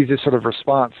that he sees this sort of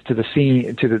response to the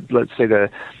scene, to the, let's say, the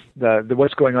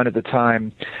what's going on at the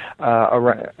time,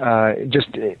 just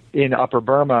in Upper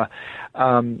Burma,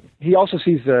 he also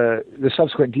sees the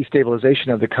subsequent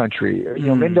destabilization of the country.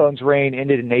 Mindom's reign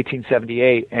ended in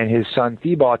 1878, and his son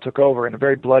Thibaw took over in a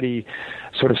very bloody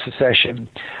sort of secession.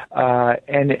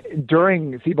 And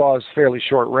during Thibaw's fairly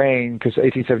short reign, because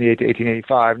 1878 to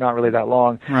 1885, not really that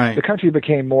long, right. The country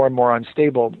became more and more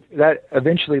unstable. That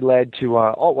eventually led to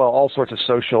all sorts of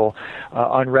social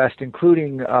unrest,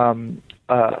 including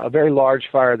a very large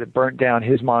fire that burnt down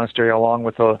his monastery along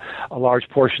with a large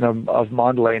portion of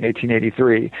Mandalay in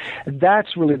 1883. And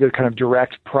that's really the kind of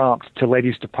direct prompt to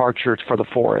Ledi's departure for the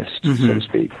forest, so to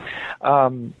speak.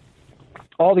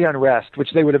 All the unrest,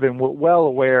 which they would have been well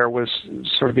aware was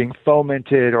sort of being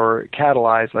fomented or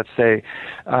catalyzed, let's say,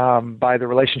 by the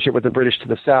relationship with the British to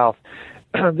the south,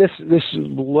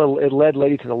 it led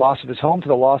Ledi to the loss of his home, to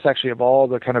the loss actually of all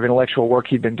the kind of intellectual work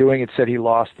he'd been doing. It said he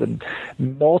lost the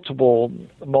multiple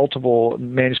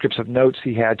manuscripts of notes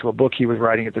he had to a book he was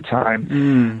writing at the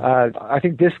time. I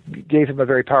think this gave him a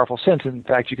very powerful sense. In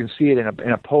fact, you can see it in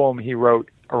a poem he wrote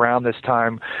around this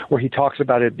time, where he talks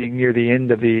about it being near the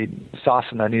end of the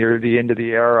Sasana, near the end of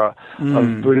the era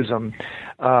of Buddhism.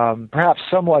 Perhaps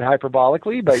somewhat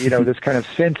hyperbolically, but this kind of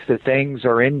sense that things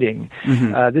are ending.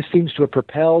 This seems to have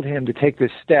propelled him to take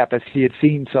this step, as he had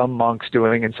seen some monks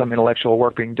doing and some intellectual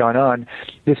work being done on,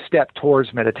 this step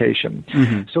towards meditation.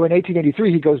 So in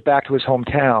 1883, he goes back to his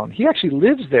hometown. He actually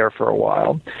lives there for a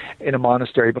while in a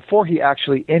monastery before he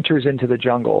actually enters into the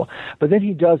jungle. But then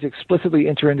he does explicitly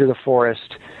enter into the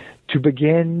forest to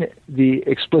begin the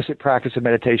explicit practice of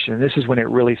meditation. And this is when it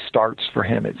really starts for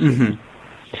him, it seems.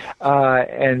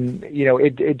 And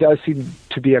it does seem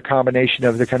to be a combination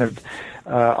of the kind of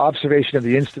observation of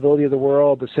the instability of the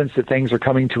world, the sense that things are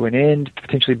coming to an end,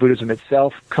 potentially Buddhism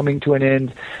itself coming to an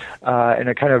end, and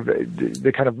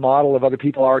the kind of model of other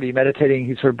people already meditating.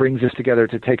 He sort of brings this together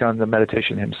to take on the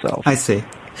meditation himself. I see.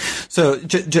 So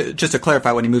just to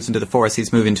clarify, when he moves into the forest,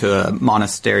 he's moving to a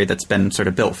monastery that's been sort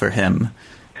of built for him.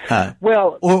 I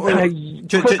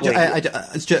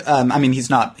mean, he's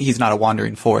not a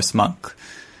wandering forest monk.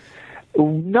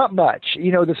 Not much.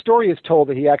 The story is told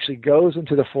that he actually goes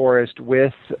into the forest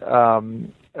with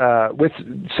with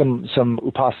some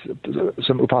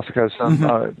upasakas,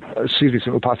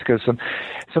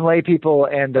 some lay people,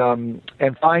 and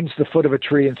finds the foot of a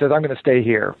tree and says, "I'm going to stay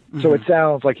here." Mm-hmm. So it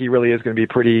sounds like he really is going to be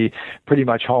pretty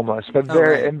much homeless, but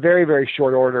in very, very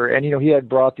short order. And he had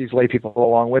brought these lay people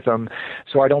along with him,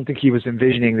 so I don't think he was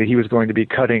envisioning that he was going to be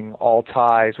cutting all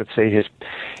ties with, say, his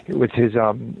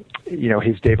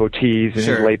devotees and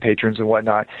his lay patrons and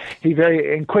whatnot.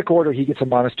 In quick order, he gets a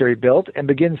monastery built and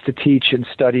begins to teach and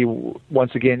study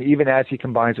once again, even as he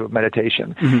combines it with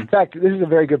meditation. Mm-hmm. In fact, this is a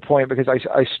very good point, because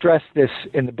I stress this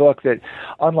in the book, that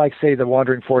unlike, say, the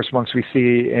wandering forest monks we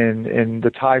see in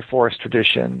the Thai forest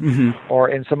tradition, or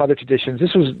in some other traditions,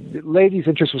 Leidi's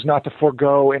interest was not to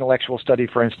forego intellectual study,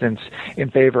 for instance, in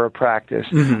favor of practice,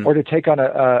 or to take on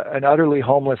an utterly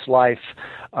homeless life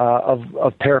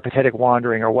of peripatetic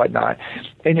wandering or whatnot.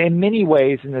 And in many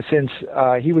ways, in the sense,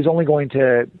 he was only going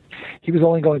to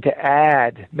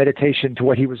add meditation to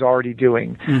what he was already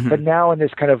doing. Mm-hmm. But now in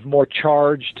this kind of more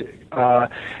charged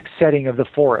setting of the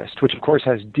forest, which of course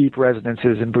has deep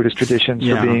resonances in Buddhist traditions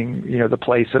for being, the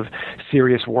place of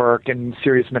serious work and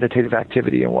serious meditative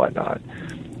activity and whatnot.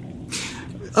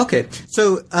 Okay,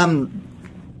 so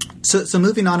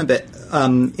moving on a bit,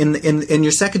 in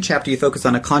your second chapter, you focus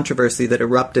on a controversy that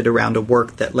erupted around a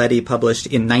work that Ledi published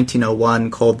in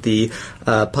 1901 called the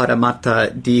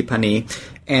Paramattha Dipani,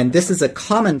 and this is a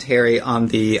commentary on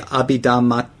the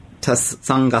Abhidhamma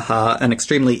Sangaha, an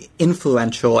extremely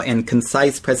influential and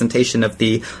concise presentation of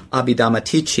the Abhidhamma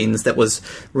teachings that was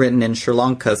written in Sri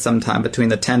Lanka sometime between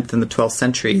the 10th and the 12th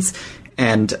centuries,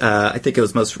 and I think it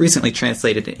was most recently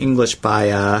translated in English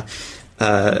by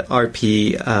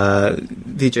R.P.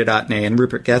 Vijayaratne and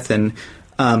Rupert Gethin.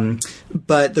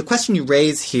 But the question you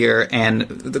raise here, and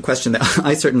the question that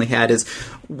I certainly had, is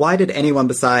why did anyone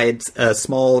besides a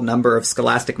small number of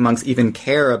scholastic monks even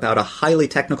care about a highly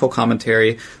technical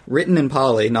commentary written in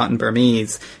Pali, not in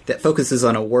Burmese, that focuses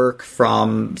on a work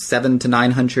from 700 to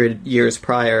 900 years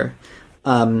prior?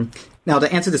 Now,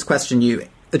 to answer this question, you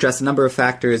address a number of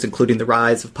factors, including the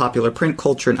rise of popular print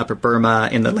culture in Upper Burma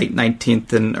in the late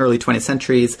 19th and early 20th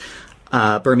centuries,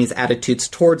 Burmese attitudes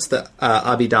towards the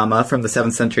Abhidhamma from the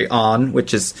 7th century on,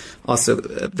 which is also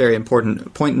a very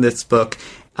important point in this book,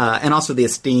 and also the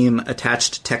esteem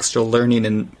attached to textual learning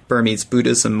in Burmese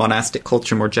Buddhism, monastic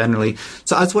culture more generally.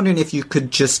 So I was wondering if you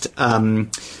could just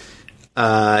talk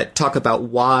about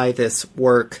why this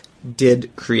work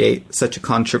did create such a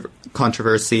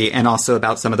controversy, and also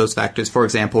about some of those factors. For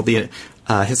example, the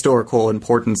historical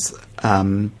importance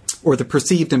or the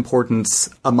perceived importance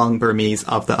among Burmese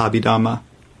of the Abhidhamma.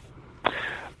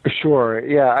 Sure.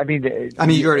 Yeah. I mean,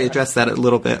 you already addressed that a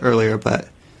little bit earlier, but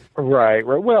right.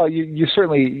 Well, you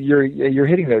certainly you're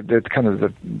hitting the kind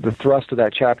of the thrust of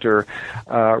that chapter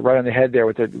right on the head there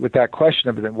with that question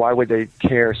of then why would they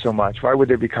care so much? Why would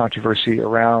there be controversy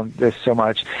around this so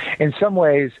much? In some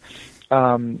ways,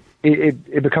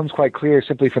 it becomes quite clear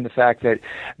simply from the fact that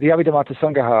the Abhidhamma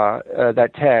Sangaha,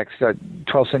 that text, that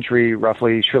 12th century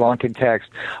roughly Sri Lankan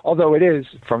text, although it is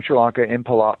from Sri Lanka in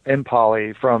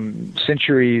Pali from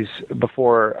centuries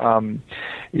before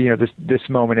this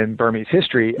moment in Burmese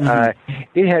history,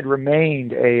 it had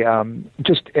remained and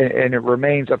it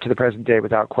remains up to the present day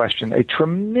without question a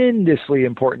tremendously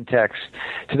important text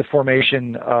to the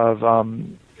formation of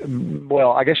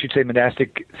I guess you'd say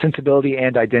monastic sensibility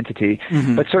and identity,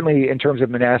 but certainly in terms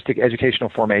of monastic educational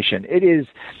formation. It is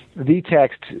the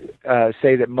text,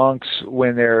 say that monks,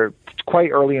 when they're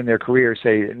quite early in their career,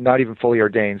 say not even fully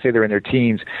ordained, say they're in their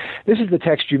teens, this is the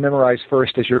text you memorize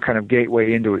first as your kind of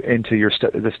gateway into your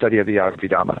the study of the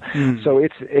Abhidhamma. So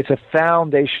it's a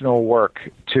foundational work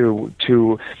to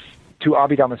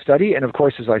Abhidhamma study, and of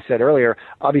course, as I said earlier,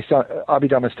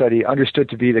 Abhidhamma study understood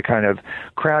to be the kind of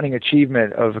crowning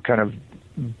achievement of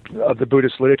the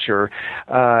Buddhist literature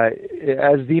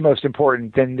as the most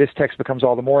important. Then this text becomes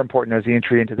all the more important as the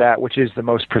entry into that, which is the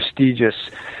most prestigious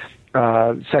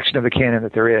section of the canon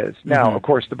that there is. Now, of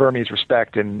course, the Burmese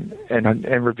respect and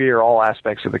revere all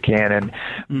aspects of the canon,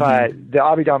 but the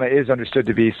Abhidhamma is understood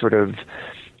to be sort of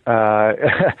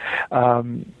the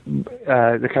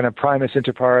kind of primus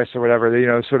inter pares or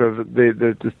whatever, sort of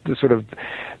the sort of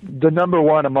the number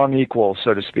one among equals,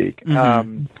 so to speak.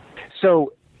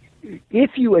 So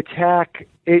if you attack,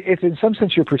 if in some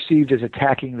sense you're perceived as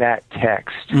attacking that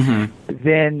text,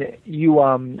 then you,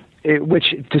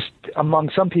 which just among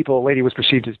some people Ledi was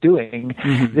perceived as doing,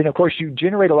 then of course you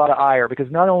generate a lot of ire, because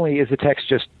not only is the text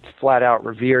just flat out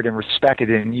revered and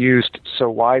respected and used so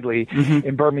widely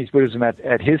in Burmese Buddhism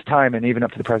at his time and even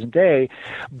up to the present day,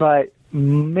 but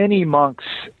many monks'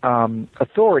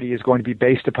 authority is going to be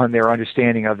based upon their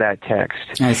understanding of that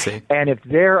text. I see. And if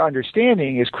their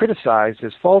understanding is criticized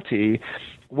as faulty,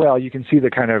 well, you can see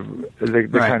the kind of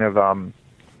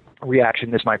reaction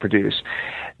this might produce.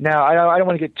 Now, I don't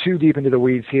want to get too deep into the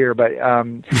weeds here, but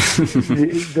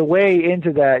the way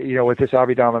into that, with this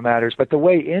Abhidhamma matters, but the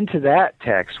way into that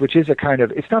text, which is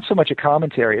it's not so much a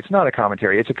commentary, it's not a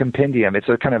commentary, it's a compendium, it's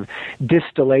a kind of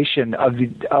distillation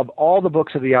of all the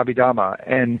books of the Abhidhamma,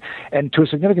 and to a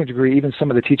significant degree, even some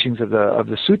of the teachings of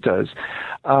the suttas.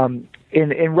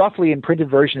 In printed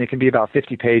version, it can be about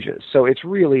 50 pages. So it's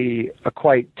really a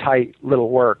quite tight little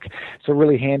work. So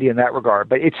really handy in that regard.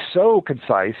 But it's so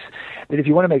concise that if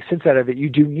you want to make sense out of it, you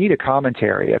do need a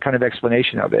commentary, a kind of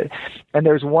explanation of it. And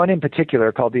there's one in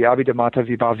particular called the Abhidhamma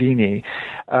Vibhavini,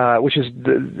 which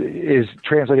is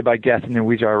translated by Gethin and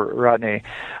Wijarratne.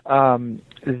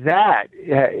 That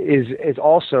is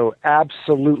also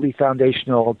absolutely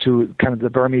foundational to kind of the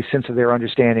Burmese sense of their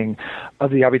understanding of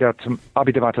the Abhidhamma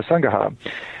Sangha.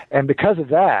 And because of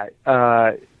that,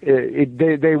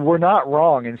 they were not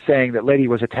wrong in saying that Ledi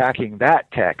was attacking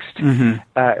that text,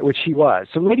 which he was.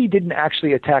 So Ledi didn't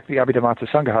actually attack the Abhidhamma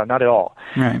Sangha, not at all.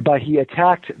 Right. But he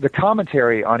attacked the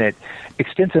commentary on it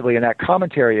extensively, and that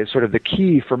commentary is sort of the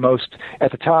key for most,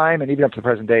 at the time, and even up to the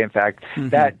present day, in fact,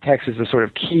 that text is the sort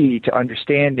of key to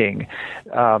understanding,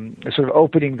 sort of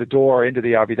opening the door into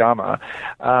the Abhidhamma.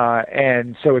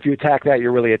 And so if you attack that,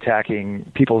 you're really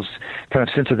attacking people's kind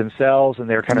of sense of themselves and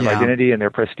their kind of identity and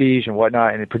their prestige and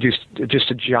whatnot, and it produced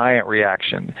just a giant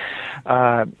reaction.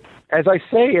 As I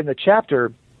say in the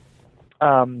chapter,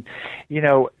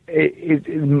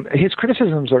 his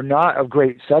criticisms are not of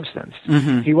great substance.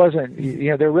 He wasn't,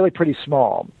 they're really pretty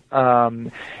small.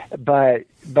 But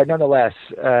nonetheless,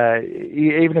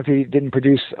 even if he didn't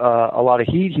produce a lot of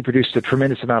heat, he produced a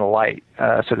tremendous amount of light,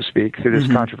 so to speak, through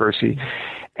this controversy.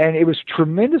 And it was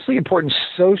tremendously important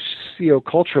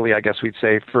socio-culturally, I guess we'd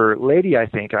say, for Ledi, I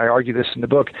think. I argue this in the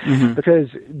book, because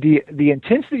the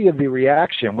intensity of the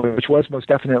reaction, which was most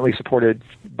definitely supported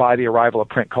by the arrival of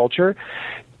print culture,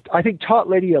 I think taught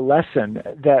Ledi a lesson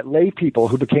that lay people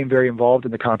who became very involved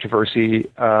in the controversy in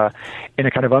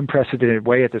a kind of unprecedented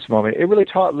way at this moment. It really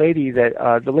taught Ledi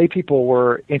that the lay people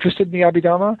were interested in the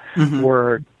Abhidhamma,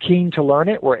 were keen to learn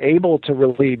it, were able to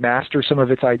really master some of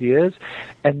its ideas,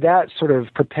 and that sort of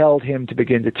propelled him to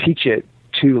begin to teach it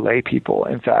to lay people,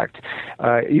 in fact,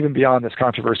 even beyond this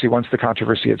controversy, once the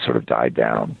controversy had sort of died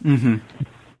down.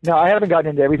 Now, I haven't gotten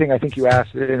into everything I think you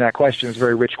asked in that question. It's a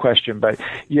very rich question, but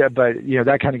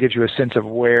that kind of gives you a sense of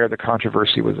where the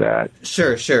controversy was at.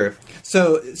 Sure.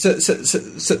 So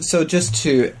just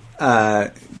to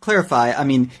clarify, I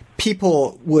mean,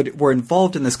 people were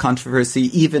involved in this controversy,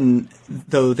 even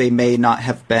though they may not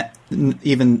have been.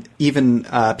 Even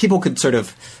people could sort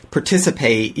of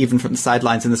participate even from the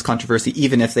sidelines in this controversy,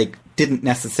 even if they didn't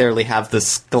necessarily have the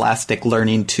scholastic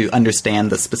learning to understand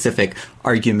the specific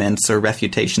arguments or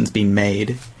refutations being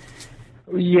made.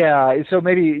 Yeah, so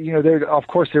maybe of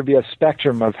course there'd be a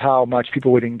spectrum of how much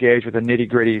people would engage with the nitty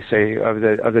gritty, say, of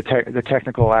the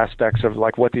technical aspects of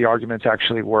like what the arguments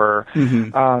actually were,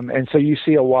 and so you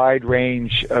see a wide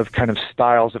range of kind of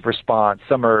styles of response.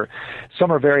 Some are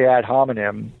very ad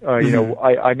hominem.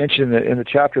 I mentioned in the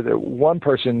chapter that one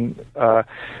person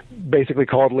basically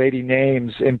called Ledi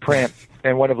names in print.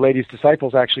 And one of Ledi's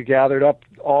disciples actually gathered up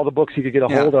all the books he could get a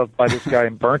hold of by this guy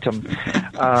and burnt them.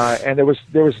 And there was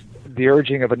the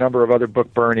urging of a number of other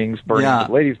book burnings of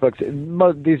Ledi's books.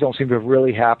 These don't seem to have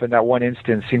really happened. That one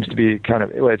instance seems to be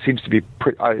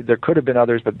there could have been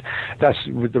others, but that's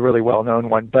the really well-known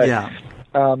one. But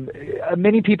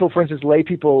many people, for instance, lay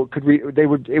people could read.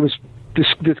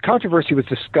 This controversy was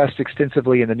discussed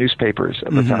extensively in the newspapers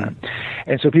of the time.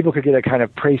 And so people could get a kind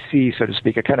of précis, so to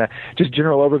speak, a kind of just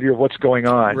general overview of what's going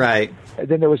on. Right. And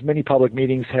then there was many public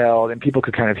meetings held, and people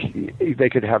could they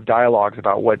could have dialogues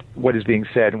about what is being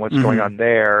said and what's going on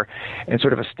there, and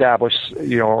sort of establish,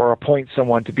 or appoint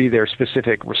someone to be their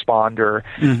specific responder.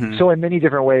 So in many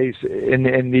different ways,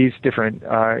 in these different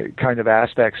kind of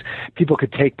aspects, people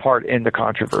could take part in the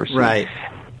controversy. Right.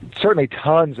 Certainly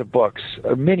tons of books,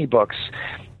 many books,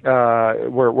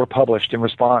 were published in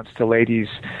response to Ledi's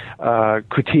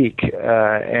critique,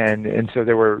 and so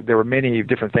there were many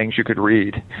different things you could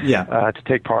read to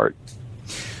take part.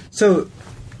 So,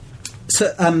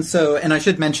 and I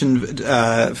should mention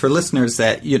for listeners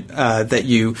that you go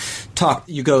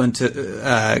into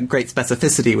great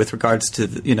specificity with regards to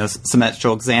some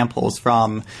actual examples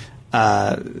from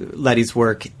Ledi's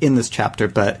work in this chapter,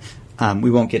 but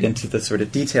we won't get into the sort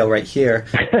of detail right here.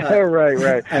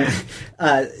 Right.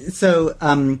 So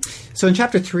in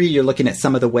Chapter 3, you're looking at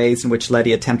some of the ways in which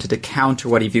Ledi attempted to counter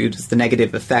what he viewed as the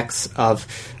negative effects of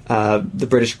the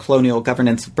British colonial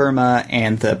governance of Burma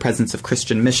and the presence of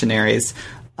Christian missionaries.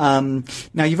 Now,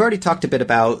 you've already talked a bit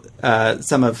about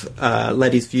some of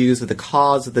Ledi's views of the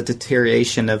cause of the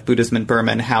deterioration of Buddhism in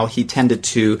Burma and how he tended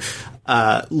to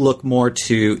look more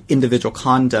to individual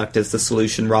conduct as the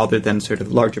solution rather than sort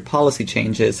of larger policy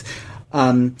changes.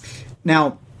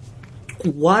 Now,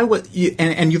 why would you?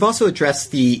 And you've also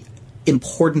addressed the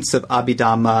importance of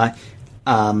Abhidhamma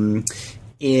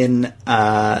in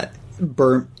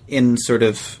sort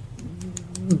of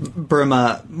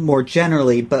Burma more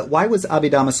generally, but why was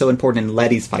Abhidhamma so important in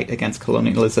Ledi's fight against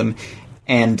colonialism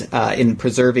and in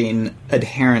preserving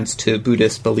adherence to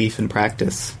Buddhist belief and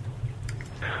practice?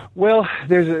 Well,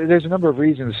 there's a number of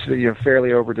reasons, fairly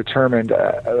overdetermined.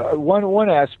 One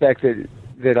aspect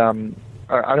that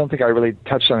I don't think I really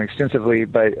touched on extensively,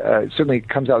 but certainly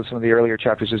comes out of some of the earlier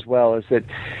chapters as well, is that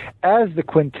as the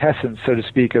quintessence, so to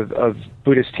speak, of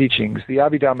Buddhist teachings, the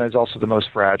Abhidhamma is also the most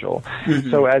fragile.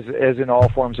 Mm-hmm. So as in all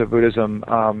forms of Buddhism,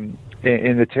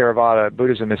 in the Theravada,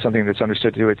 Buddhism is something that's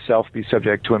understood to itself be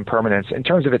subject to impermanence in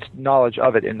terms of its knowledge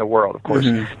of it in the world. Of course,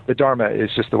 the Dharma is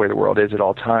just the way the world is at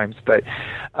all times. But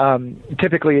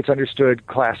typically it's understood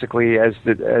classically as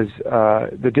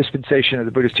the dispensation of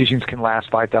the Buddhist teachings can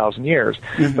last 5,000 years,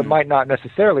 but might not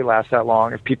necessarily last that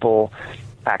long if people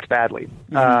act badly.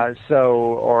 Are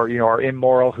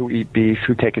immoral, who eat beef,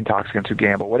 who take intoxicants, who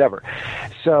gamble, whatever.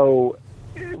 So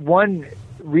one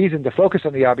reason to focus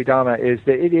on the Abhidhamma is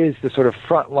that it is the sort of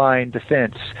frontline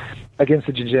defense against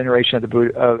the degeneration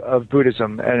of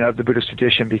Buddhism and of the Buddhist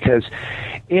tradition, because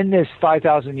in this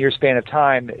 5,000 year span of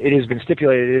time, it has been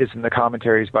stipulated, it is in the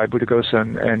commentaries by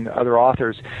Buddhaghosa and other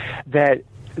authors, that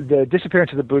the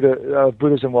disappearance of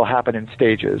Buddhism will happen in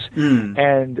stages.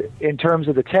 And in terms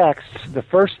of the texts, the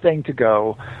first thing to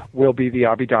go will be the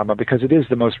Abhidhamma, because it is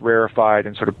the most rarefied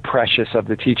and sort of precious of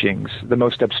the teachings, the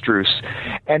most abstruse.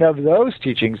 And of those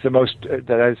teachings, the most,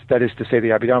 that is to say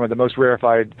the Abhidhamma, the most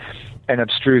rarefied and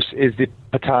abstruse is the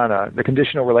Patana, the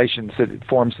conditional relations that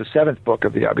forms the seventh book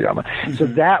of the Abhidhamma. So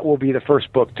that will be the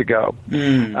first book to go.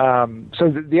 So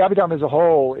the Abhidhamma as a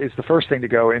whole is the first thing to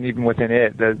go, and even within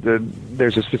it,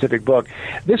 there's a specific book.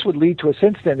 This would lead to a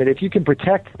sense then that if you can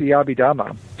protect the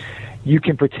Abhidhamma, you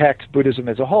can protect Buddhism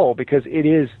as a whole, because it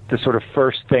is the sort of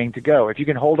first thing to go. If you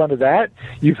can hold on to that,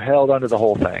 you've held on to the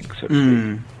whole thing, so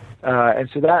to speak. And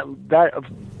so that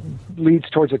leads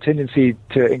towards a tendency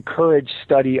to encourage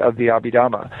study of the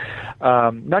Abhidhamma.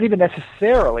 Not even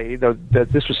necessarily, though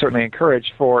that this was certainly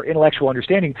encouraged, for intellectual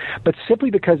understanding, but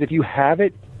simply because if you have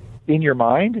it in your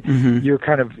mind,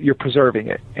 you're preserving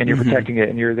it, and you're protecting it,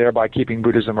 and you're thereby keeping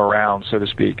Buddhism around, so to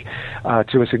speak,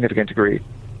 to a significant degree.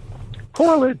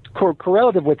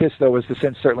 Correlative with this, though, is the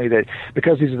sense certainly that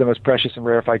because these are the most precious and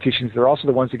rarefied teachings, they're also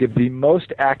the ones that give the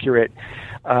most accurate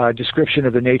description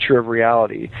of the nature of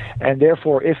reality, and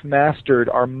therefore, if mastered,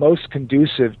 are most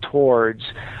conducive towards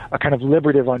a kind of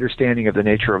liberative understanding of the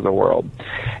nature of the world.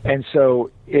 And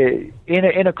so in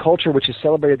a culture which has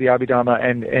celebrated the Abhidhamma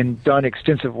and done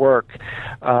extensive work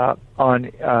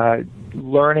on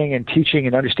learning and teaching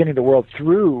and understanding the world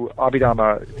through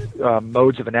Abhidhamma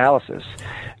modes of analysis,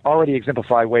 already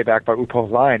exemplified way back by U Po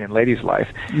Lain in Ledi's life,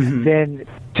 then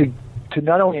to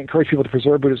not only encourage people to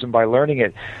preserve Buddhism by learning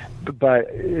it, but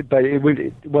it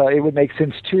would make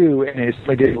sense too, and it's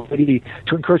like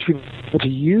to encourage people to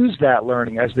use that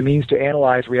learning as the means to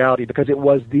analyze reality, because it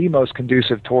was the most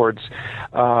conducive towards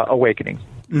awakening.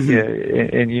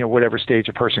 In whatever stage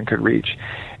a person could reach.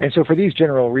 And so for these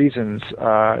general reasons,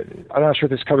 I'm not sure if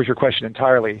this covers your question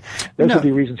entirely. Those would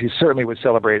be reasons he certainly would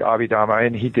celebrate Abhidhamma,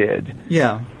 and he did.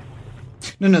 Yeah.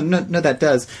 No, that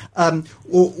does.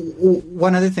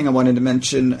 One other thing I wanted to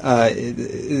mention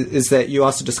is that you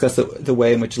also discussed the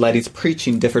way in which Ledi's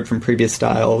preaching differed from previous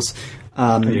styles.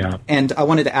 And I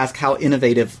wanted to ask how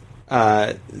innovative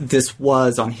this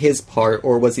was on his part,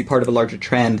 or was he part of a larger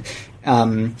trend?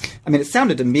 It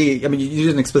sounded to me, you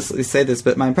didn't explicitly say this,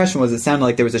 but my impression was it sounded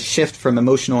like there was a shift from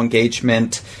emotional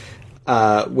engagement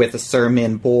with a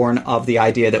sermon born of the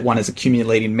idea that one is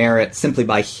accumulating merit simply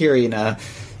by hearing a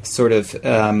sort of,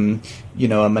 a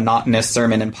monotonous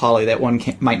sermon in Pali that one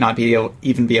might not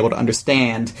even be able to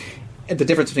understand. The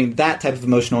difference between that type of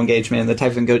emotional engagement and the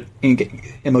type of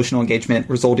emotional engagement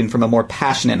resulting from a more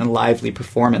passionate and lively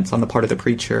performance on the part of the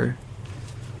preacher.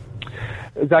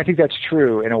 I think that's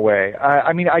true in a way.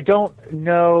 I don't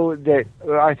know that.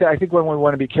 I think one would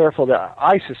want to be careful that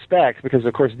I suspect, because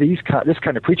of course this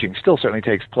kind of preaching still certainly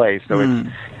takes place, though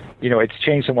it's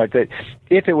changed somewhat. That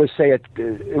if it was, say,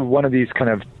 one of these kind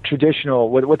of traditional,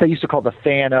 what they used to call the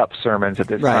fan-up sermons at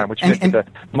this time, which meant that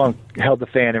the monk held the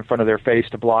fan in front of their face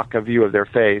to block a view of their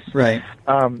face. Right.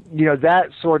 That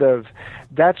sort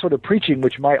of preaching,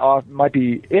 which might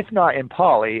be, if not in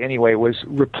Pali anyway, was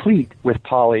replete with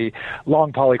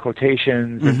long Pali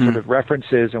quotations and sort of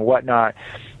references and whatnot.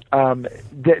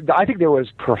 I think there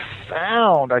was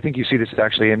profound, I think you see this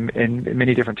actually in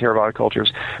many different Theravada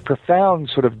cultures, profound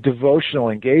sort of devotional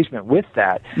engagement with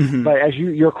that. But as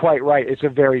you're quite right, it's a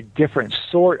very different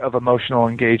sort of emotional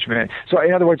engagement. So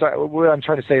in other words, what I'm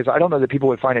trying to say is I don't know that people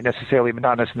would find it necessarily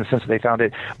monotonous in the sense that they found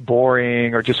it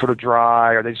boring or just sort of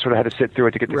dry or they just sort of had to sit through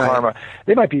it to get the karma.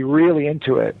 They might be really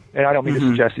into it. And I don't mean to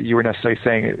suggest that you were necessarily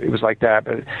saying it was like that,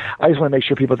 but I just want to make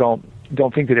sure people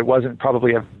don't think that it wasn't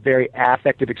probably a very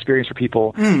affective experience for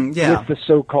people with the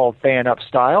so-called fan-up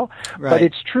style. But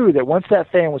it's true that once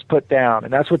that fan was put down,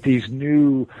 and that's what these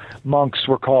new monks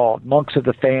were called, monks of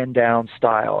the fan-down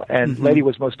style, and Ledi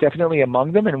was most definitely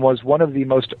among them and was one of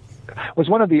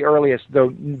the earliest, though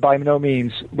by no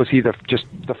means was he just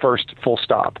the first full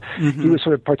stop. He was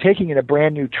sort of partaking in a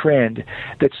brand new trend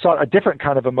that sought a different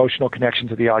kind of emotional connection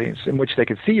to the audience in which they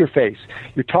could see your face.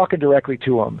 You're talking directly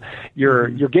to them.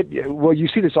 You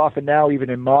see this often now even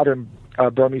in modern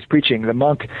Burmese preaching. The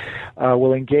monk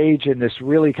will engage in this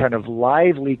really kind of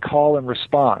lively call and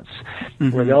response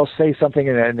where they'll say something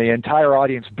and the entire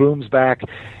audience booms back,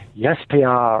 yes, Pia,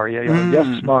 or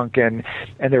yes, monk, and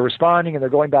they're responding and they're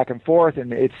going back and forth.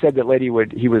 And it's said that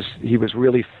Ledi he was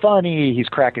really funny. He's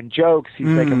cracking jokes. He's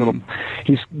making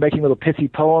little pithy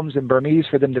poems in Burmese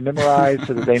for them to memorize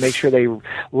so that they make sure they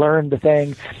learn the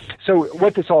thing. So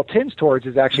what this all tends towards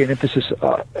is actually an emphasis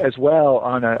as well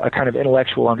on a kind of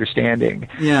intellectual understanding.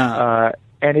 Yeah.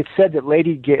 And it's said that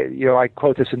Ledi, I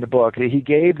quote this in the book, that he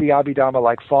gave the Abhidhamma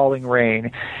like falling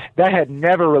rain. That had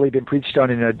never really been preached on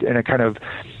in a kind of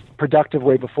productive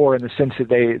way before, in the sense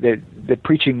that that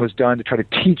preaching was done to try to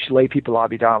teach lay people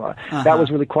Abhidhamma. That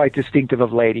was really quite distinctive of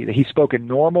Ledi, that he spoke in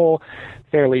normal,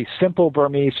 fairly simple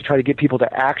Burmese to try to get people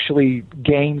to actually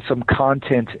gain some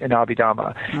content in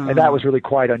Abhidhamma. And that was really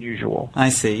quite unusual. I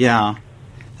see, yeah.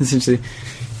 That's interesting.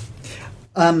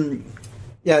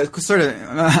 Yeah, it's sort of,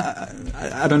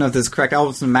 I don't know if this is correct. I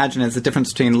always imagine it's the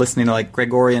difference between listening to like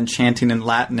Gregorian chanting in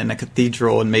Latin in a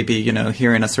cathedral and maybe,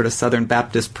 hearing a sort of Southern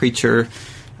Baptist preacher,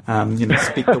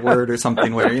 speak the word or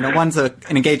something where, one's an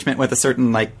engagement with a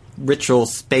certain like ritual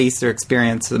space or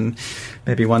experience and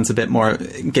maybe one's a bit more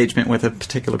engagement with a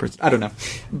particular person. I don't know.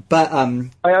 But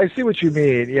I see what you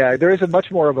mean. Yeah, there is a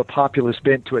much more of a populist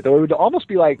bent to it, though. It would almost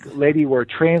be like Ledi were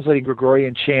translating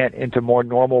Gregorian chant into more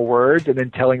normal words and then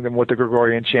telling them what the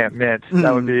Gregorian chant meant.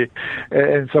 That would be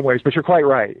in some ways. But you're quite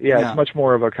right. Yeah, it's much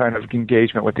more of a kind of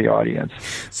engagement with the audience.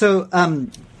 So,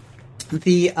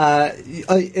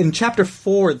 in chapter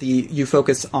 4, you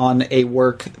focus on a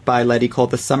work by Ledi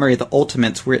called The Summary of the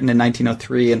Ultimates, written in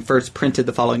 1903 and first printed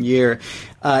the following year.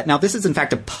 Now, this is in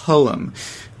fact a poem.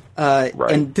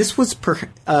 And this was,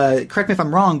 correct me if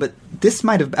I'm wrong, but this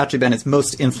might have actually been its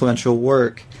most influential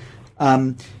work.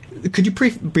 Could you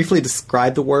briefly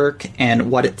describe the work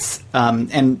and what it's,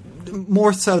 and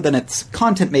more so than its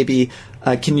content maybe,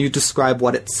 can you describe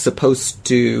what it's supposed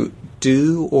to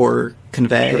do or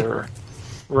convey? Sure.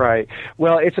 Right.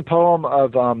 Well, it's a poem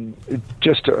of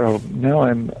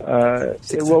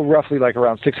roughly like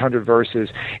around 600 verses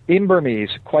in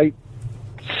Burmese, quite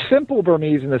simple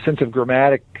Burmese in the sense of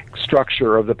grammatic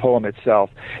structure of the poem itself.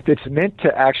 That's meant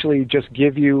to actually just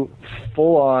give you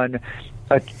full-on,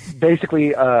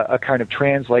 basically a kind of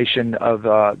translation of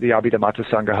the Abhidhamma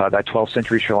Sangha, that 12th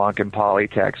century Sri Lankan Pali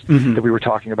text that we were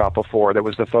talking about before. That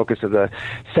was the focus of the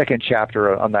second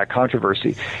chapter on that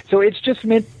controversy. So it's just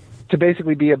meant to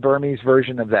basically be a Burmese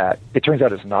version of that. It turns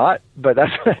out it's not, but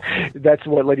that's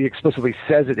what Ledi explicitly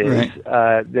says it is.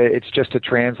 Right. It's just a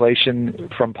translation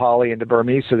from Pali into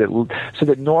Burmese so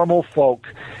that normal folk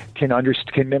can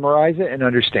memorize it and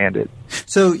understand it.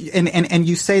 So, and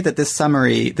you say that this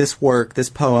summary, this work, this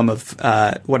poem of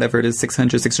whatever it is,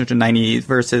 690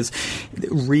 verses,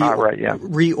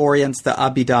 reorients the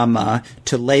Abhidhamma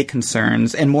to lay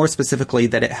concerns, and more specifically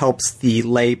that it helps the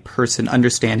lay person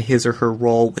understand his or her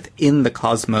role within the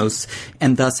cosmos,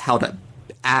 and thus how to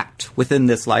act within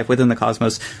this life, within the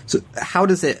cosmos. So how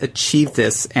does it achieve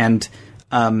this, and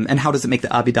how does it make the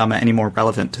Abhidhamma any more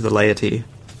relevant to the laity?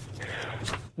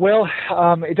 Well,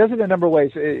 it does it in a number of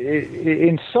ways.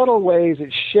 In subtle ways,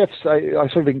 it shifts. I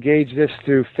sort of engage this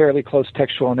through fairly close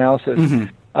textual analysis.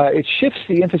 it shifts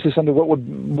the emphasis onto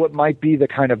what might be the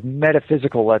kind of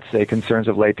metaphysical, let's say, concerns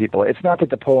of lay people. It's not that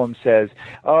the poem says,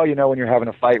 oh, when you're having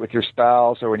a fight with your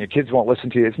spouse or when your kids won't listen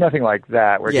to you. It's nothing like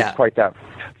that, where it gets quite that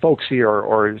folksy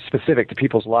or specific to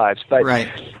people's lives. But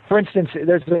for instance,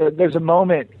 there's a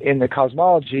moment in the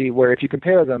cosmology where if you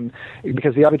compare them,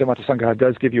 because the Abhidhamma Sangha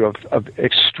does give you a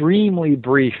extremely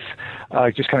brief,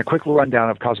 just kind of quick rundown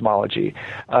of cosmology,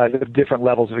 the different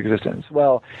levels of existence.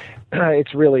 Well,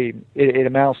 it's really it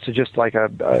amounts to just like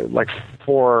like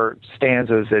 4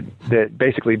 stanzas that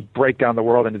basically break down the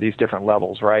world into these different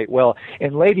levels, right? Well,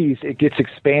 in Ladies, it gets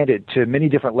expanded to many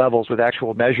different levels with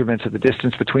actual measurements of the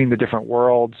distance between the different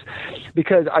worlds.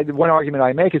 Because one argument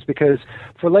I make is because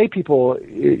for lay people,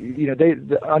 they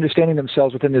understanding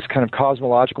themselves within this kind of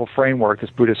cosmological framework, this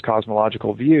Buddhist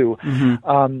cosmological view,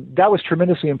 that was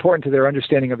tremendously important to their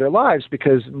understanding of their lives,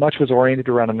 because much was oriented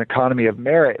around an economy of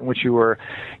merit in which you were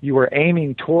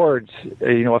aiming towards,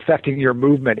 affecting your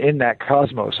movement in that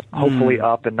cosmos, hopefully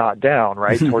up and not down,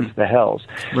 right, towards the hells.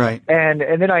 Right. And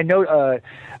then I note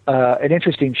an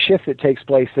interesting shift that takes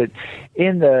place that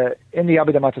in the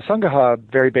Abhidhamma Sangha,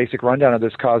 very basic rundown of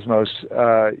this cosmos,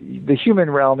 the human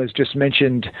realm is just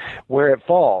mentioned where it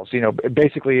falls,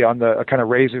 basically on the kind of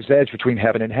razor's edge between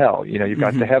heaven and hell. You've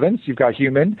got the heavens, you've got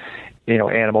human,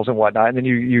 animals and whatnot, and then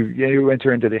you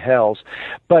enter into the hells.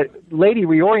 But Ledi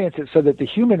reorients it so that the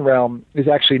human realm is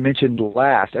actually mentioned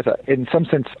last, as in some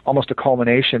sense, almost a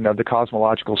culmination of the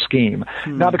cosmological scheme.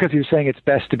 Not because he's saying it's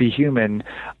best to be human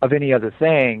of any other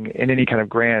thing in any kind of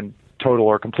grand, total,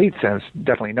 or complete sense.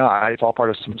 Definitely not. It's all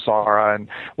part of samsara and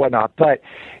whatnot. But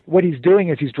what he's doing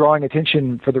is he's drawing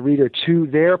attention for the reader to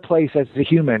their place as a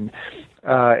human,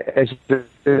 as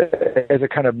a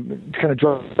kind of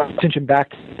draw attention back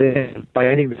to them by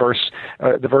ending the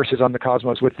verses on the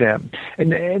cosmos with them,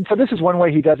 and so this is one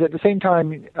way he does it. At the same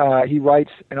time, he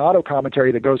writes an auto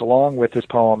commentary that goes along with this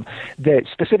poem that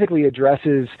specifically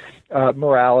addresses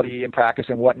morality and practice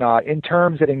and whatnot in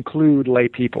terms that include lay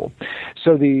people.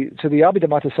 So the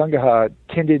Abhidhamma Sangha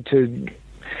tended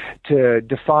to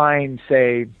define,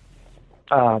 say,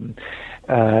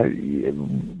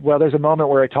 there's a moment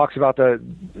where it talks about the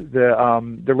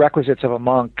requisites of a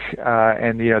monk,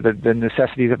 and the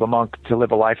necessities of a monk to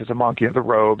live a life as a monk. The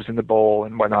robes and the bowl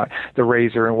and whatnot, the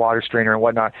razor and water strainer and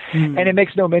whatnot. And it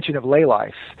makes no mention of lay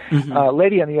life.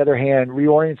 Ledi, on the other hand,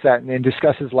 reorients that and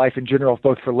discusses life in general,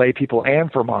 both for lay people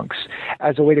and for monks,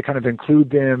 as a way to kind of include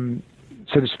them,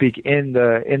 so to speak, in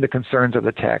the concerns of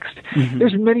the text.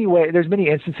 There's many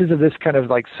instances of this kind of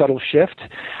like subtle shift,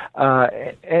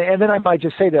 and then I might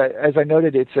just say that, as I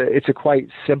noted, it's a quite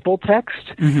simple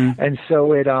text, and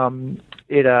so it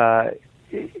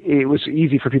was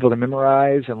easy for people to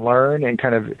memorize and learn and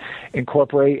kind of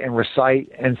incorporate and recite,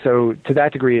 and so to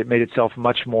that degree, it made itself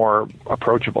much more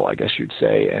approachable, I guess you'd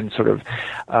say, and sort of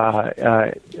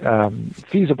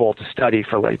feasible to study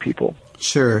for lay people.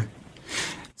 Sure.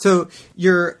 So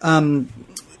you're now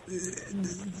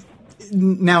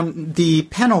the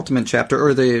penultimate chapter,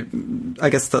 or the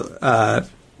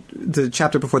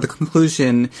chapter before the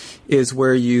conclusion, is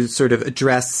where you sort of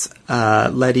address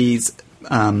Ledi's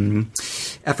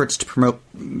efforts to promote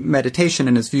meditation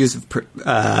and his views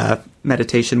of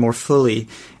meditation more fully.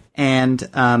 And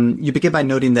you begin by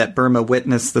noting that Burma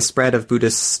witnessed the spread of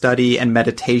Buddhist study and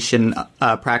meditation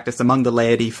practice among the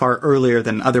laity far earlier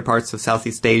than other parts of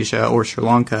Southeast Asia or Sri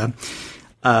Lanka.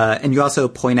 And you also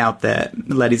point out that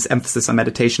Ledi's emphasis on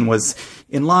meditation was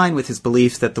in line with his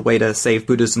belief that the way to save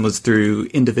Buddhism was through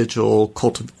individual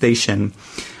cultivation.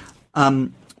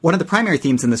 One of the primary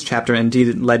themes in this chapter, and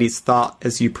indeed Ledi's thought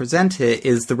as you present it,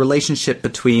 is the relationship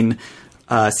between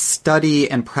study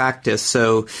and practice.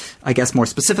 So I guess more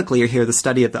specifically here, the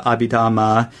study of the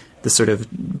Abhidhamma, the sort of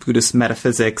Buddhist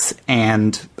metaphysics,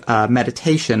 and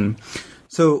meditation.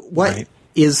 So what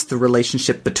is the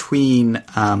relationship between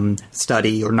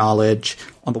study or knowledge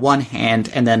on the one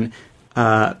hand and then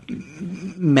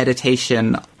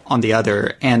meditation on the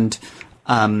other? And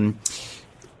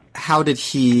how did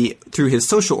he, through his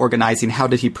social organizing, how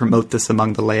did he promote this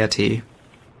among the laity?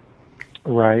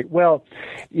 Right. Well,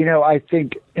 I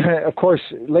think, of course,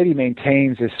 Ledi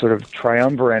maintains this sort of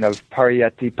triumvirate of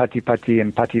pariyatti, patipatti,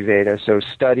 and pativeda, so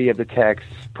study of the text,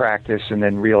 practice, and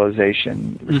then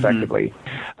realization, respectively.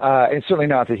 It's certainly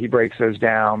not that he breaks those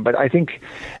down, but I think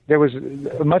there was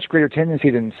a much greater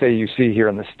tendency than, say, you see here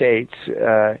in the States,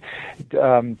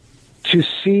 to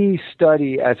see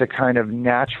study as a kind of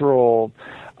natural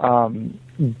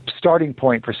starting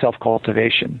point for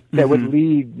self-cultivation that would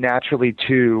lead naturally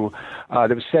to, that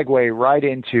would segue right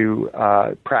into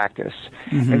practice.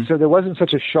 And so there wasn't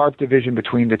such a sharp division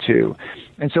between the two.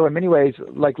 And so in many ways,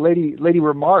 like Ledi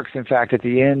remarks, in fact, at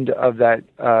the end of that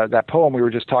poem we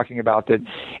were just talking about, that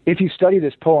if you study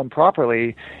this poem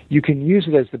properly, you can use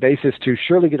it as the basis to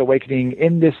surely get awakening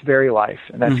in this very life.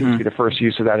 And that seems to be the first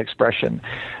use of that expression.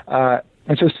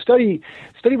 And so study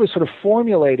was sort of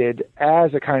formulated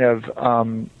as a kind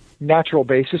of natural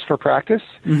basis for practice.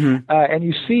 And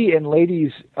you see in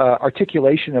Ledi's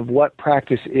articulation of what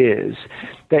practice is,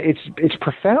 that it's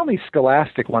profoundly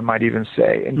scholastic, one might even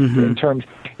say, in terms,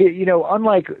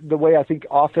 unlike the way I think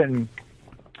often,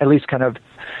 at least kind of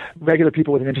regular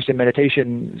people with an interest in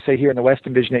meditation, say here in the West,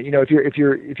 envision it. If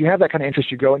you have that kind of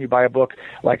interest, you go and you buy a book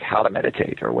like How to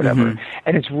Meditate or whatever,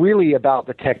 and it's really about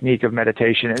the technique of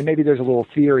meditation, and maybe there's a little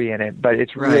theory in it, but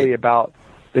it's really about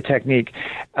the technique.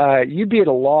 You'd be at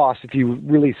a loss if you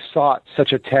really sought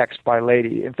such a text by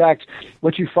Ledi. In fact,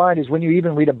 what you find is when you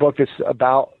even read a book that's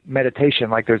about meditation,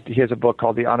 like he has a book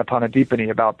called the Anapanadipani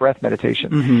about breath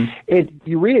meditation.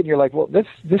 You read it and you're like, well, this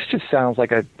just sounds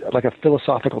like a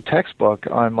philosophical textbook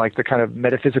on like the kind of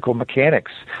metaphysical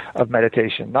mechanics of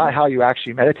meditation, not how you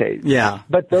actually meditate. Yeah.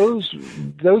 But those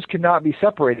cannot be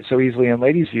separated so easily in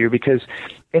Ledi's view, because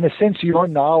in a sense your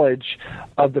knowledge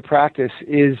of the practice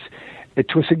is,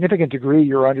 to a significant degree,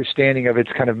 your understanding of its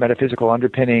kind of metaphysical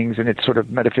underpinnings and its sort of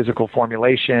metaphysical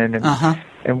formulation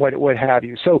and what have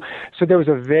you. So there was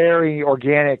a very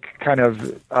organic kind of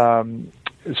sort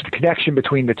of connection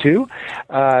between the two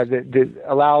that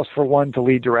allows for one to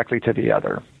lead directly to the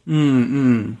other.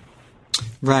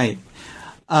 Right.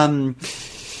 Kind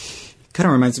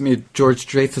of reminds me of George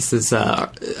Dreyfus's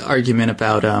argument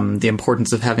about the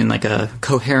importance of having like a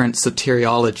coherent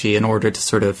soteriology in order to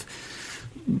sort of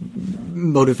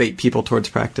motivate people towards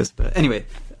practice. But anyway,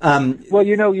 well,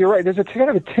 you're right. There's a kind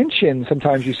of a tension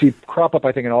sometimes you see crop up,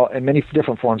 I think, in many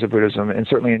different forms of Buddhism, and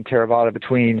certainly in Theravada,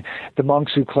 between the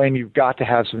monks who claim you've got to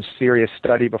have some serious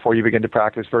study before you begin to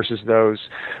practice versus those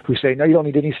who say, no, you don't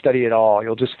need any study at all.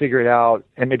 You'll just figure it out,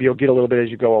 and maybe you'll get a little bit as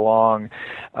you go along.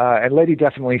 And Ledi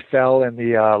definitely fell in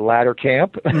the latter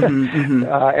camp,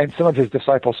 and some of his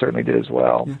disciples certainly did as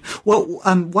well. Yeah. Well,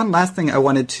 one last thing I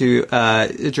wanted to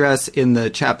address in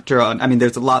the chapter on,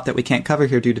 there's a lot that we can't cover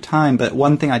here due to time, but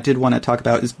one thing I did want to talk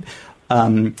about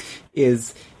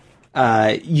is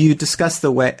you discuss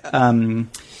the way,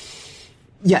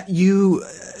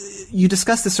 you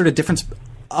discuss this sort of difference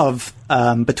of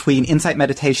between insight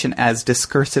meditation as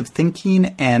discursive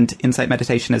thinking and insight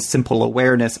meditation as simple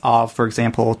awareness of, for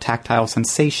example, tactile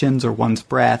sensations or one's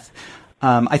breath.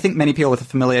 I think many people with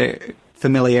a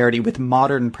familiarity with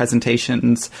modern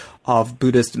presentations of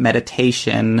Buddhist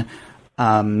meditation,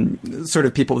 sort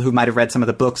of people who might have read some of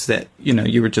the books that,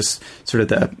 you were just sort of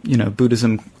the,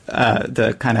 Buddhism,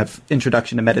 the kind of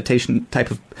introduction to meditation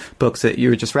type of books that you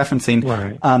were just referencing.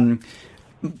 Right.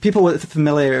 People with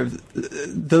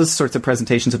those sorts of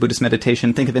presentations of Buddhist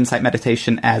meditation think of insight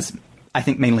meditation as, I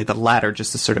think, mainly the latter,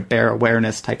 just a sort of bare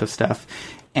awareness type of stuff.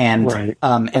 And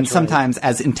and sometimes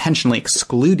as intentionally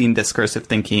excluding discursive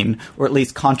thinking, or at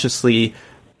least consciously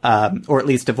or at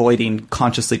least avoiding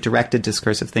consciously directed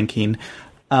discursive thinking.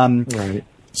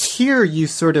 Here you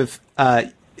sort of,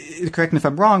 correct me if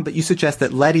I'm wrong, but you suggest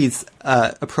that Ledi's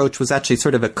approach was actually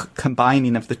sort of a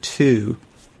combining of the two.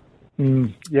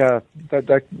 I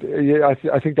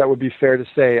think that would be fair to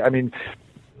say.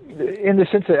 In the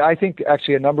sense that I think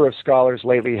actually a number of scholars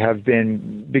lately have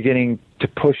been beginning to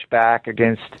push back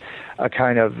against a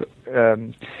kind of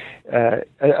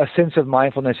a sense of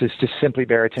mindfulness is to simply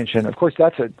bear attention. Of course,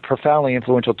 that's a profoundly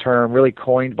influential term, really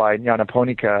coined by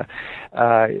Nyanaponika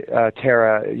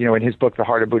Thera, in his book, The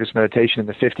Heart of Buddhist Meditation in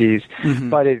the 50s.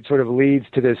 But it sort of leads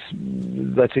to this,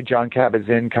 let's say, John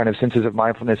Kabat-Zinn kind of senses of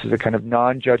mindfulness as a kind of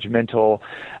non-judgmental,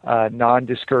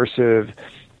 non-discursive,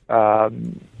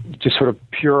 just sort of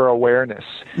pure awareness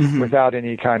without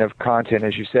any kind of content,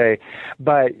 as you say.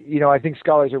 But, I think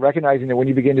scholars are recognizing that when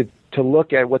you begin to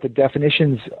look at what the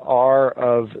definitions are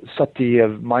of sati,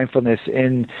 of mindfulness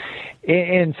in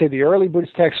say, the early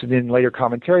Buddhist texts and in later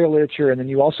commentarial literature, and then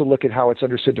you also look at how it's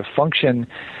understood to function.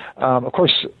 Of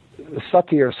course,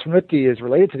 sati or smriti is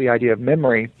related to the idea of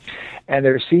memory, and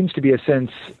there seems to be a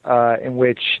sense in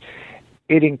which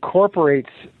it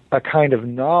incorporates a kind of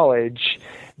knowledge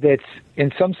that's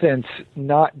in some sense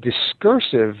not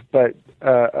discursive, but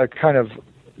a kind of,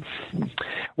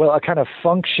 a kind of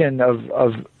function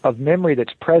of memory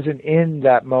that's present in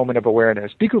that moment of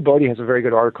awareness. Bhikkhu Bodhi has a very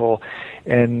good article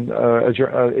in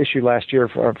an issue last year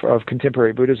of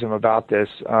Contemporary Buddhism about this.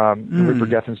 Rupert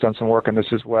Gethin's done some work on this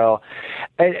as well.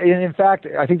 And in fact,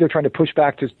 I think they're trying to push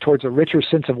back towards a richer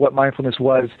sense of what mindfulness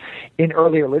was in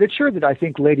earlier literature that I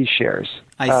think Ledi shares.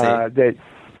 I see. That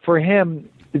for him,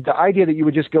 the idea that you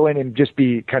would just go in and just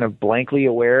be kind of blankly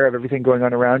aware of everything going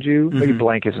on around you, maybe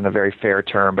blank isn't a very fair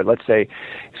term, but let's say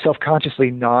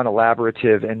self-consciously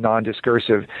non-elaborative and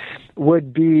non-discursive,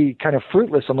 would be kind of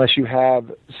fruitless unless you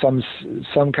have some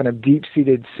kind of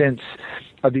deep-seated sense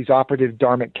of these operative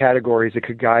dharmic categories that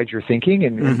could guide your thinking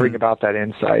and bring about that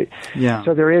insight. Yeah.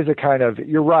 So there is a kind of,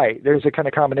 you're right, there's a kind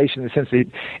of combination in the sense that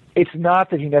it's not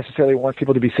that he necessarily wants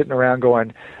people to be sitting around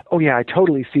going, oh yeah, I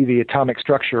totally see the atomic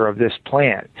structure of this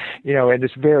plant, in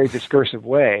this very discursive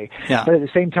way. Yeah. But at the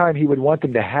same time, he would want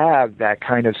them to have that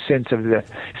kind of sense of the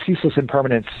ceaseless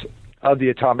impermanence of the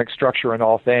atomic structure in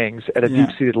all things at a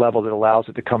deep-seated level that allows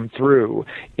it to come through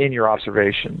in your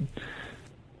observation.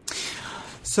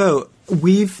 So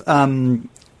we've taken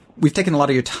a lot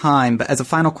of your time, but as a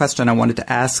final question, I wanted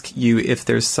to ask you if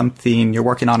there's something you're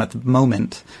working on at the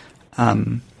moment.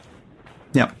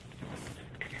 Yeah.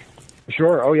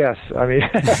 Sure. Oh, yes. I mean,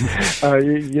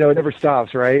 it never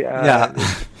stops, right? And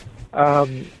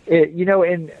I'm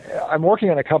working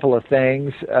on a couple of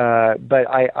things, but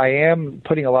I am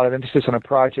putting a lot of emphasis on a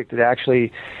project that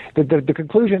actually, the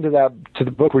conclusion to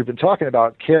the book we've been talking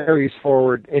about carries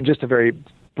forward in just a very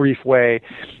brief way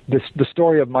the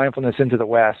story of mindfulness into the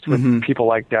West with people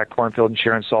like Dak Cornfield and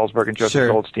Sharon Salzberg and Joseph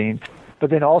Goldstein, but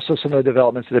then also some of the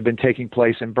developments that have been taking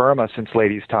place in Burma since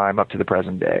Ledi's time up to the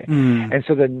present day. And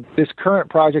so then this current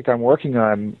project I'm working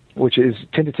on, which is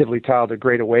tentatively titled The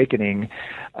Great Awakening,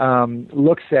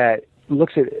 looks at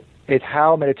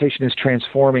how meditation is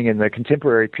transforming in the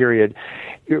contemporary period,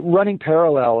 running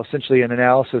parallel, essentially, an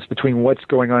analysis between what's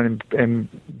going on in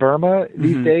Burma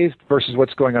these days versus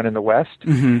what's going on in the West.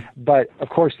 But, of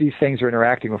course, these things are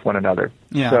interacting with one another.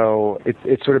 Yeah. So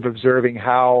it's sort of observing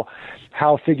how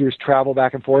figures travel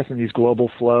back and forth in these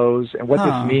global flows and what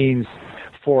this means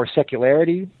for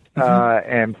secularity,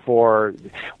 and for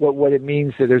what it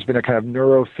means that there's been a kind of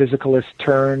neurophysicalist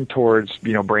turn towards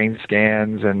brain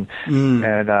scans and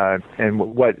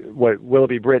what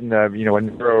Willoughby Britton, a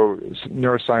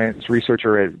neuroscience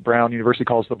researcher at Brown University,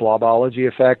 calls the blobology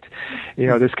effect.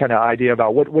 This kind of idea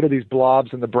about what are these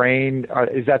blobs in the brain?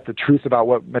 Is that the truth about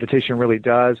what meditation really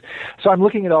does? So I'm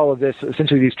looking at all of this,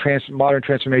 essentially these modern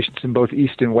transformations in both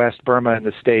East and West Burma and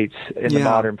the States in the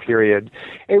modern period.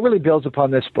 It really builds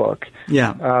upon this book.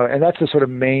 Yeah. And that's the sort of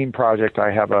main project I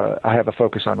have a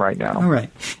focus on right now. All right.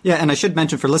 Yeah, and I should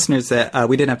mention for listeners that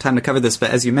we didn't have time to cover this,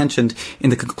 but as you mentioned, in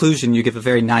the conclusion, you give a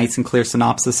very nice and clear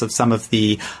synopsis of some of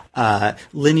the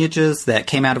lineages that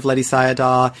came out of Ledi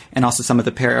Sayadaw, and also some of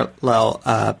the parallel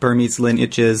Burmese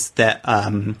lineages that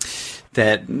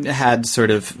had sort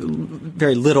of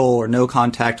very little or no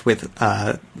contact with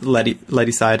Ledi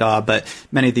Sayadaw, but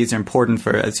many of these are important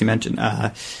for, as you mentioned,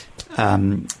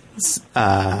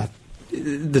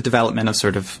 the development of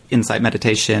sort of insight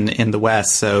meditation in the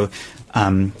West. So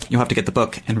you'll have to get the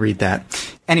book and read that.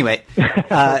 Anyway,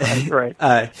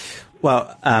 right.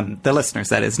 The listeners,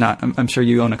 that is, not. I'm sure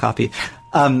you own a copy.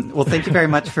 Well, thank you very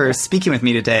much for speaking with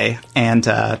me today, and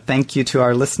thank you to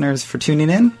our listeners for tuning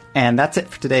in. And that's it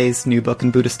for today's New Book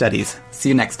in Buddhist Studies. See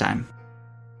you next time.